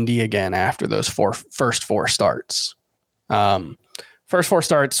Dylan Bundy again after those first four starts. First 4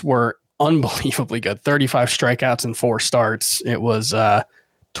 starts were unbelievably good. 35 strikeouts in 4 starts. It was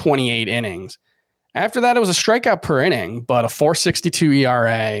 28 innings. After that, it was a strikeout per inning, but a 4.62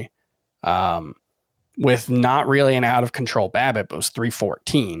 ERA with not really an out of control BABIP. It was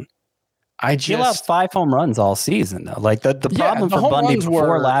 3.14. He allowed 5 home runs all season though. Like the problem for Bundy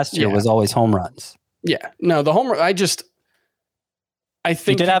before last year was always home runs. Yeah, no, the home run. I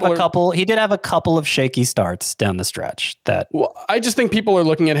think he did have a couple of shaky starts down the stretch. I just think people are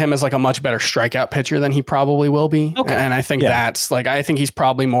looking at him as like a much better strikeout pitcher than he probably will be. Okay. And I think I think he's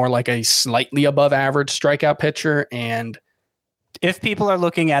probably more like a slightly above average strikeout pitcher. And if people are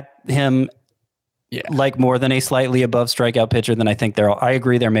looking at him like more than a slightly above strikeout pitcher, then I think I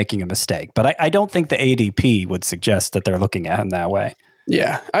agree they're making a mistake. But I don't think the ADP would suggest that they're looking at him that way.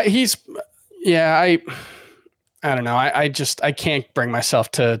 Yeah, I don't know. I can't bring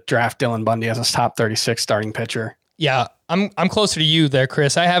myself to draft Dylan Bundy as a top 36 starting pitcher. Yeah, I'm closer to you there,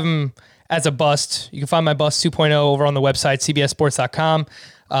 Chris. I have him as a bust. You can find my bust 2.0 over on the website,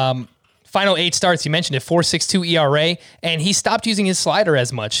 cbssports.com. Final 8 starts, you mentioned it, 4.62 ERA, and he stopped using his slider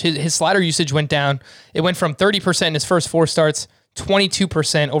as much. His slider usage went down. It went from 30% in his first 4 starts,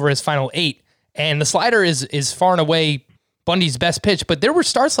 22% over his final 8. And the slider is far and away Bundy's best pitch. But there were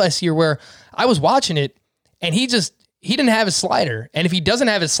starts last year where I was watching it, and he didn't have his slider. And if he doesn't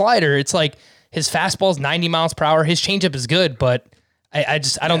have his slider, it's like his fastball's 90 miles per hour. His changeup is good, but I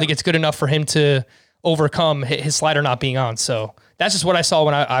don't think it's good enough for him to overcome his slider not being on. So that's just what I saw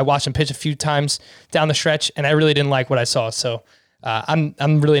when I watched him pitch a few times down the stretch, and I really didn't like what I saw. So I'm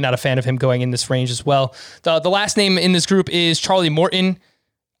really not a fan of him going in this range as well. The last name in this group is Charlie Morton.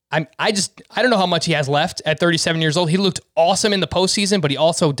 I don't know how much he has left at 37 years old. He looked awesome in the postseason, but he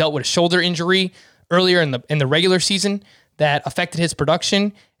also dealt with a shoulder injury earlier in the regular season that affected his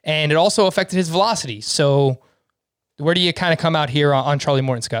production, and it also affected his velocity. So where do you kind of come out here on Charlie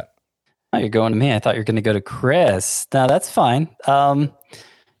Morton, Scott? Oh, you're going to me. I thought you were going to go to Chris. No, that's fine.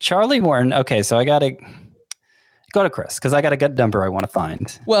 Charlie Morton. Okay, so I got to go to Chris because I got a good number I want to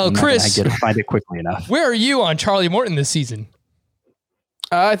find. Well, Chris, I get to find it quickly enough. Where are you on Charlie Morton this season?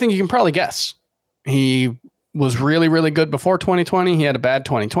 I think you can probably guess. He was really, really good before 2020. He had a bad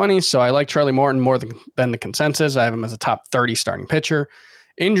 2020, so I like Charlie Morton more than the consensus. I have him as a top 30 starting pitcher.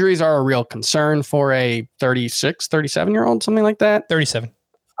 Injuries are a real concern for a 36, 37-year-old, something like that. 37.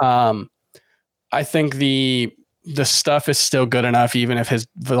 I think the stuff is still good enough, even if his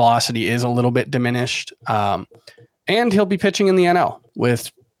velocity is a little bit diminished. And he'll be pitching in the NL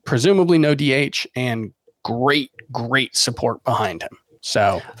with presumably no DH, and great support behind him.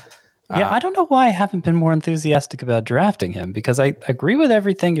 So, I don't know why I haven't been more enthusiastic about drafting him, because I agree with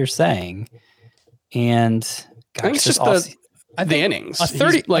everything you're saying. And I think it's just the innings. A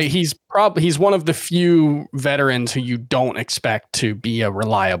 30, he's one of the few veterans who you don't expect to be a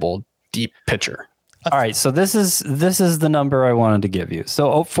reliable deep pitcher. All right, so this is the number I wanted to give you.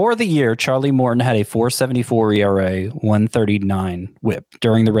 So for the year, Charlie Morton had a 4.74 ERA, 139 WHIP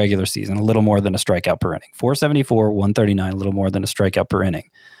during the regular season, a little more than a strikeout per inning. 4.74, 139, a little more than a strikeout per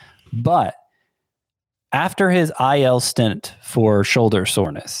inning. But after his IL stint for shoulder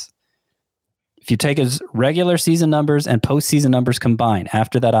soreness, if you take his regular season numbers and postseason numbers combined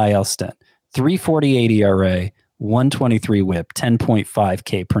after that IL stint, 3.48 ERA, 123 WHIP, 10.5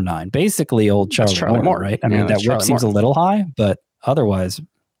 K per 9. Basically old Charlie Morton, right? I mean, that WHIP seems a little high, but otherwise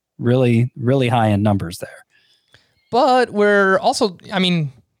really, really high in numbers there. But we're also, I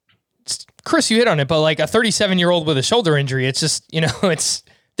mean, Chris, you hit on it, but like a 37-year-old with a shoulder injury, it's just,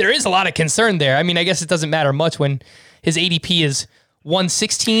 there is a lot of concern there. I mean, I guess it doesn't matter much when his ADP is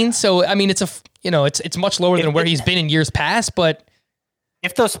 116. So, I mean, it's much lower than where he's been in years past, but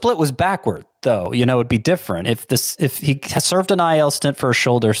if the split was backward, though, it'd be different. If he has served an IL stint for a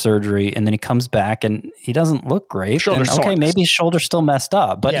shoulder surgery and then he comes back and he doesn't look great, then, okay, maybe his shoulder's still messed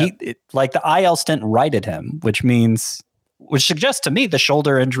up. But the IL stint righted him, which suggests to me the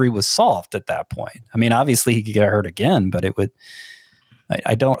shoulder injury was solved at that point. I mean, obviously he could get hurt again, but it would.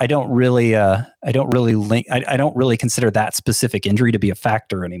 I don't really consider that specific injury to be a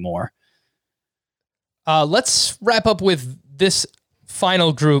factor anymore. Let's wrap up with this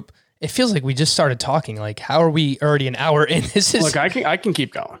final group. It feels like we just started talking. Like, how are we already an hour in? Look, I can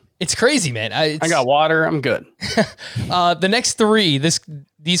keep going. It's crazy, man. I got water. I'm good. The next three, these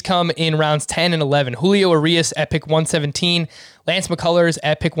come in rounds 10 and 11. Julio Urias at pick 117, Lance McCullers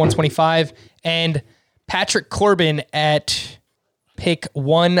at pick 125, and Patrick Corbin at pick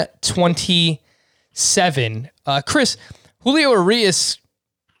 127. Chris, Julio Urias,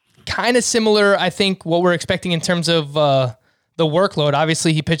 kind of similar, I think, what we're expecting in terms of the workload.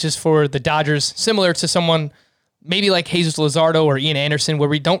 Obviously, he pitches for the Dodgers, similar to someone maybe like Jesus Luzardo or Ian Anderson, where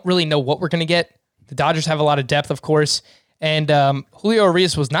we don't really know what we're going to get. The Dodgers have a lot of depth, of course, and Julio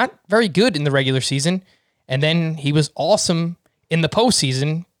Urias was not very good in the regular season, and then he was awesome in the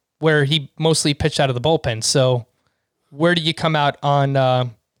postseason, where he mostly pitched out of the bullpen. So where do you come out on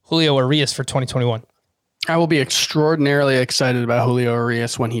Julio Urias for 2021? I will be extraordinarily excited about Julio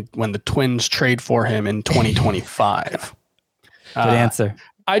Urias when the Twins trade for him in 2025. Good answer.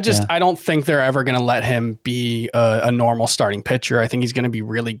 I don't think they're ever going to let him be a normal starting pitcher. I think he's going to be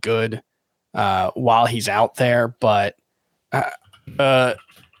really good while he's out there, but the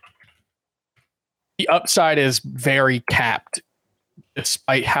upside is very capped,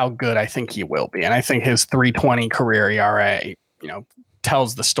 despite how good I think he will be. And I think his 3.20 career ERA,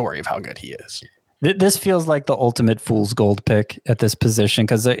 tells the story of how good he is. This feels like the ultimate fool's gold pick at this position,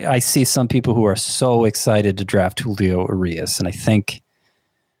 because I see some people who are so excited to draft Julio Urias, and I think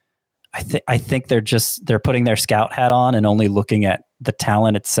they're putting their scout hat on and only looking at the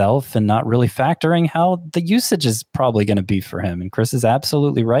talent itself and not really factoring how the usage is probably going to be for him. And Chris is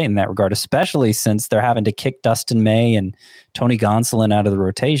absolutely right in that regard, especially since they're having to kick Dustin May and Tony Gonsolin out of the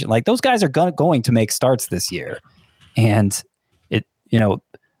rotation. Like, those guys are going to make starts this year, and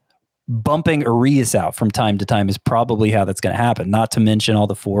bumping Urias out from time to time is probably how that's going to happen. Not to mention all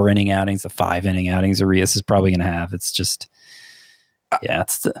the 4-inning outings, the 5-inning outings Urias is probably going to have. It's just,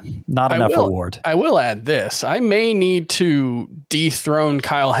 it's not enough reward. I will add this. I may need to dethrone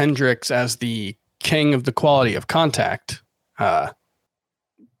Kyle Hendricks as the king of the quality of contact.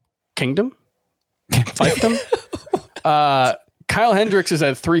 Kingdom? Fiefdom? Kyle Hendricks is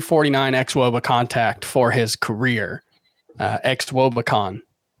at 349 xWOBA contact for his career. xWOBAcon.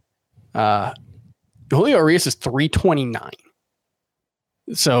 Julio Urias is 329.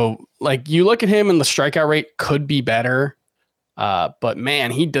 So, you look at him and the strikeout rate could be better. But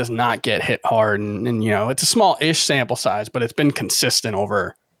man, he does not get hit hard, and it's a small-ish sample size, but it's been consistent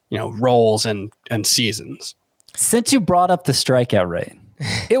over, roles and seasons. Since you brought up the strikeout rate,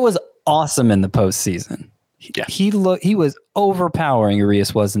 it was awesome in the postseason. Yeah. He was overpowering.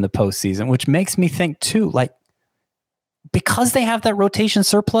 Urias was in the postseason, which makes me think too, because they have that rotation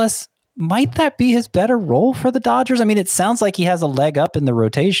surplus, might that be his better role for the Dodgers? I mean, it sounds like he has a leg up in the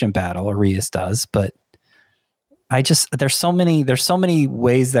rotation battle, Urias does, but there's so many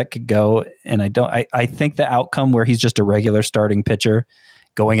ways that could go. And I think the outcome where he's just a regular starting pitcher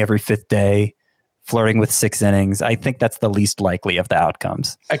going every 5th day, flirting with 6 innings, I think that's the least likely of the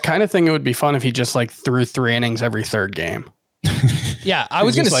outcomes. I kind of think it would be fun if he just threw 3 innings every 3rd game. Yeah, I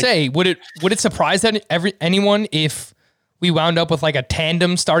was going to say, would it surprise anyone if we wound up with like a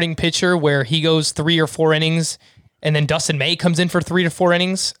tandem starting pitcher where he goes 3 or 4 innings and then Dustin May comes in for 3 to 4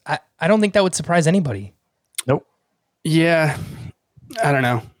 innings? I don't think that would surprise anybody. Nope. Yeah, I don't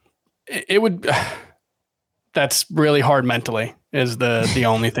know. It would. That's really hard mentally. Is the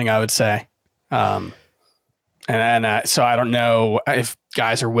only thing I would say. So I don't know if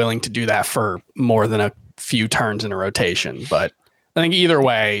guys are willing to do that for more than a few turns in a rotation. But I think either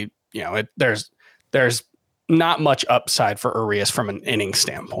way, there's not much upside for Urias from an inning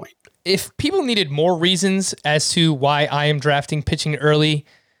standpoint. If people needed more reasons as to why I am drafting pitching early,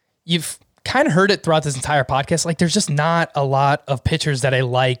 you've kind of heard it throughout this entire podcast. Like, there's just not a lot of pitchers that I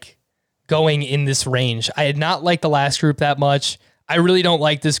like going in this range. I had not liked the last group that much. I really don't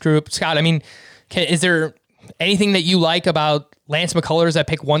like this group. Scott, I mean, is there anything that you like about Lance McCullers at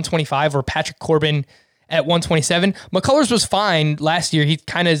pick 125 or Patrick Corbin at 127? McCullers was fine last year. He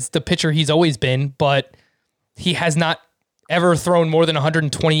kind of is the pitcher he's always been, but he has not ever thrown more than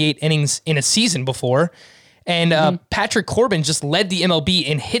 128 innings in a season before. And Patrick Corbin just led the MLB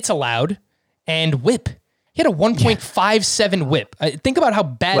in hits allowed and whip. He had a 1.57 whip. Think about how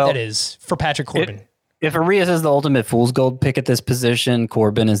bad that is for Patrick Corbin. If Urias is the ultimate fool's gold pick at this position,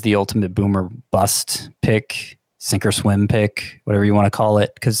 Corbin is the ultimate boomer bust pick, sink or swim pick, whatever you want to call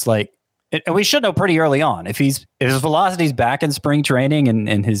it. Because and we should know pretty early on if his velocity's back in spring training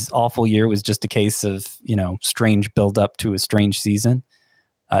and his awful year was just a case of strange build up to a strange season,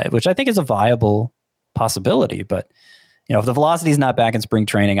 which I think is a viable possibility. But if the velocity is not back in spring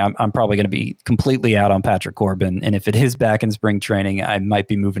training, I'm probably going to be completely out on Patrick Corbin. And if it is back in spring training, I might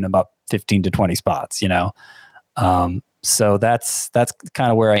be moving him up 15 to 20 spots, So that's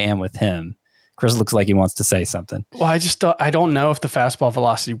kind of where I am with him. Chris looks like he wants to say something. Well, I don't know if the fastball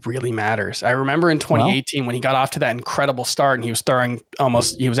velocity really matters. I remember in 2018 when he got off to that incredible start and he was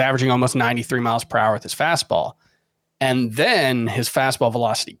averaging almost 93 miles per hour with his fastball. And then his fastball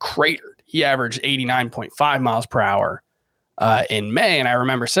velocity cratered. He averaged 89.5 miles per hour in May. And I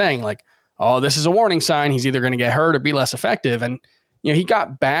remember saying this is a warning sign. He's either going to get hurt or be less effective. And, he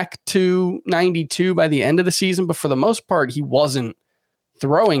got back to 92 by the end of the season, but for the most part, he wasn't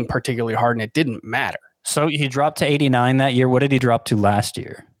throwing particularly hard and it didn't matter. So he dropped to 89 that year. What did he drop to last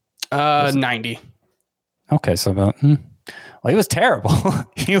year? 90. Okay. So about, well, he was terrible.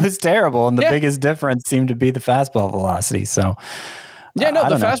 He was terrible. And the biggest difference seemed to be the fastball velocity. So the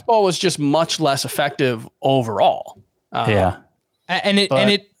fastball was just much less effective overall. And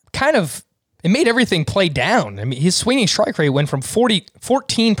it kind of, it made everything play down. I mean, his swinging strike rate went from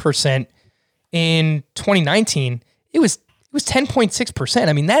 14% in 2019. It was 10.6%.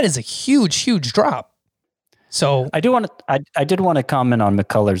 I mean, that is a huge drop. So I did want to comment on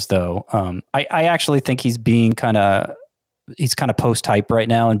McCullers though. I actually think he's being kind of post hype right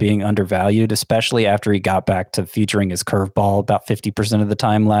now and being undervalued, especially after he got back to featuring his curveball about 50% of the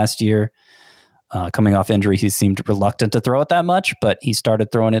time last year. Coming off injury, he seemed reluctant to throw it that much, but he started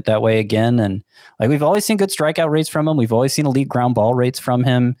throwing it that way again. And we've always seen good strikeout rates from him. We've always seen elite ground ball rates from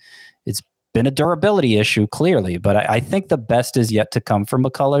him. It's been a durability issue, clearly, but I think the best is yet to come from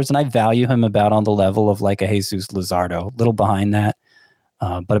McCullers, and I value him about on the level of a Jesus Luzardo, a little behind that,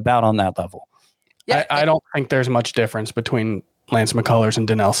 but about on that level. Yeah, I don't think there's much difference between Lance McCullers and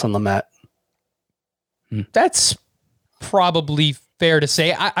Dinelson Lamet. That's probably fair to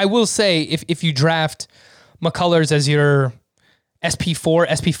say. I will say if you draft McCullers as your SP4,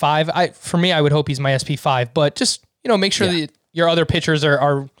 SP5, for me, I would hope he's my SP5, but just, make sure that your other pitchers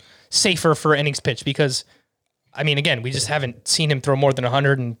are safer for innings pitched because, I mean, again, we just haven't seen him throw more than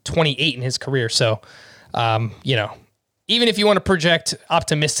 128 in his career. So, even if you want to project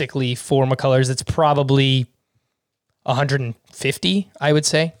optimistically for McCullers, it's probably 150, I would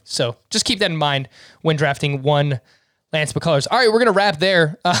say. So just keep that in mind when drafting one Lance McCullers. All right, we're going to wrap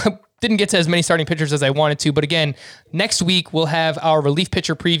there. Didn't get to as many starting pitchers as I wanted to, but again, next week we'll have our relief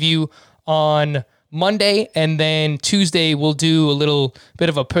pitcher preview on Monday, and then Tuesday we'll do a little bit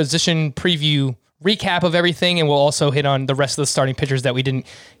of a position preview recap of everything, and we'll also hit on the rest of the starting pitchers that we didn't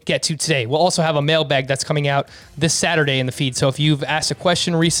get to today. We'll also have a mailbag that's coming out this Saturday in the feed, so if you've asked a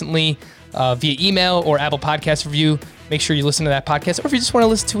question recently via email or Apple Podcast review, make sure you listen to that podcast, or if you just want to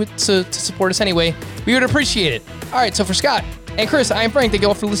listen to it to support us anyway, we would appreciate it. All right, so for Scott and Chris, I am Frank. Thank you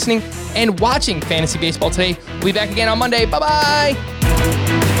all for listening and watching Fantasy Baseball today. We'll be back again on Monday. Bye-bye!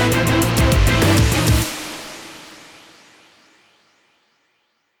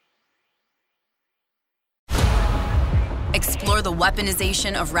 Explore explore the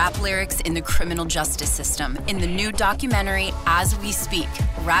weaponization of rap lyrics in the criminal justice system in the new documentary, As We Speak,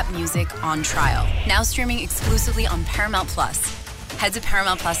 Rap Music on Trial. Now streaming exclusively on Paramount Plus. Head to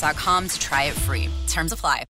ParamountPlus.com to try it free. Terms apply.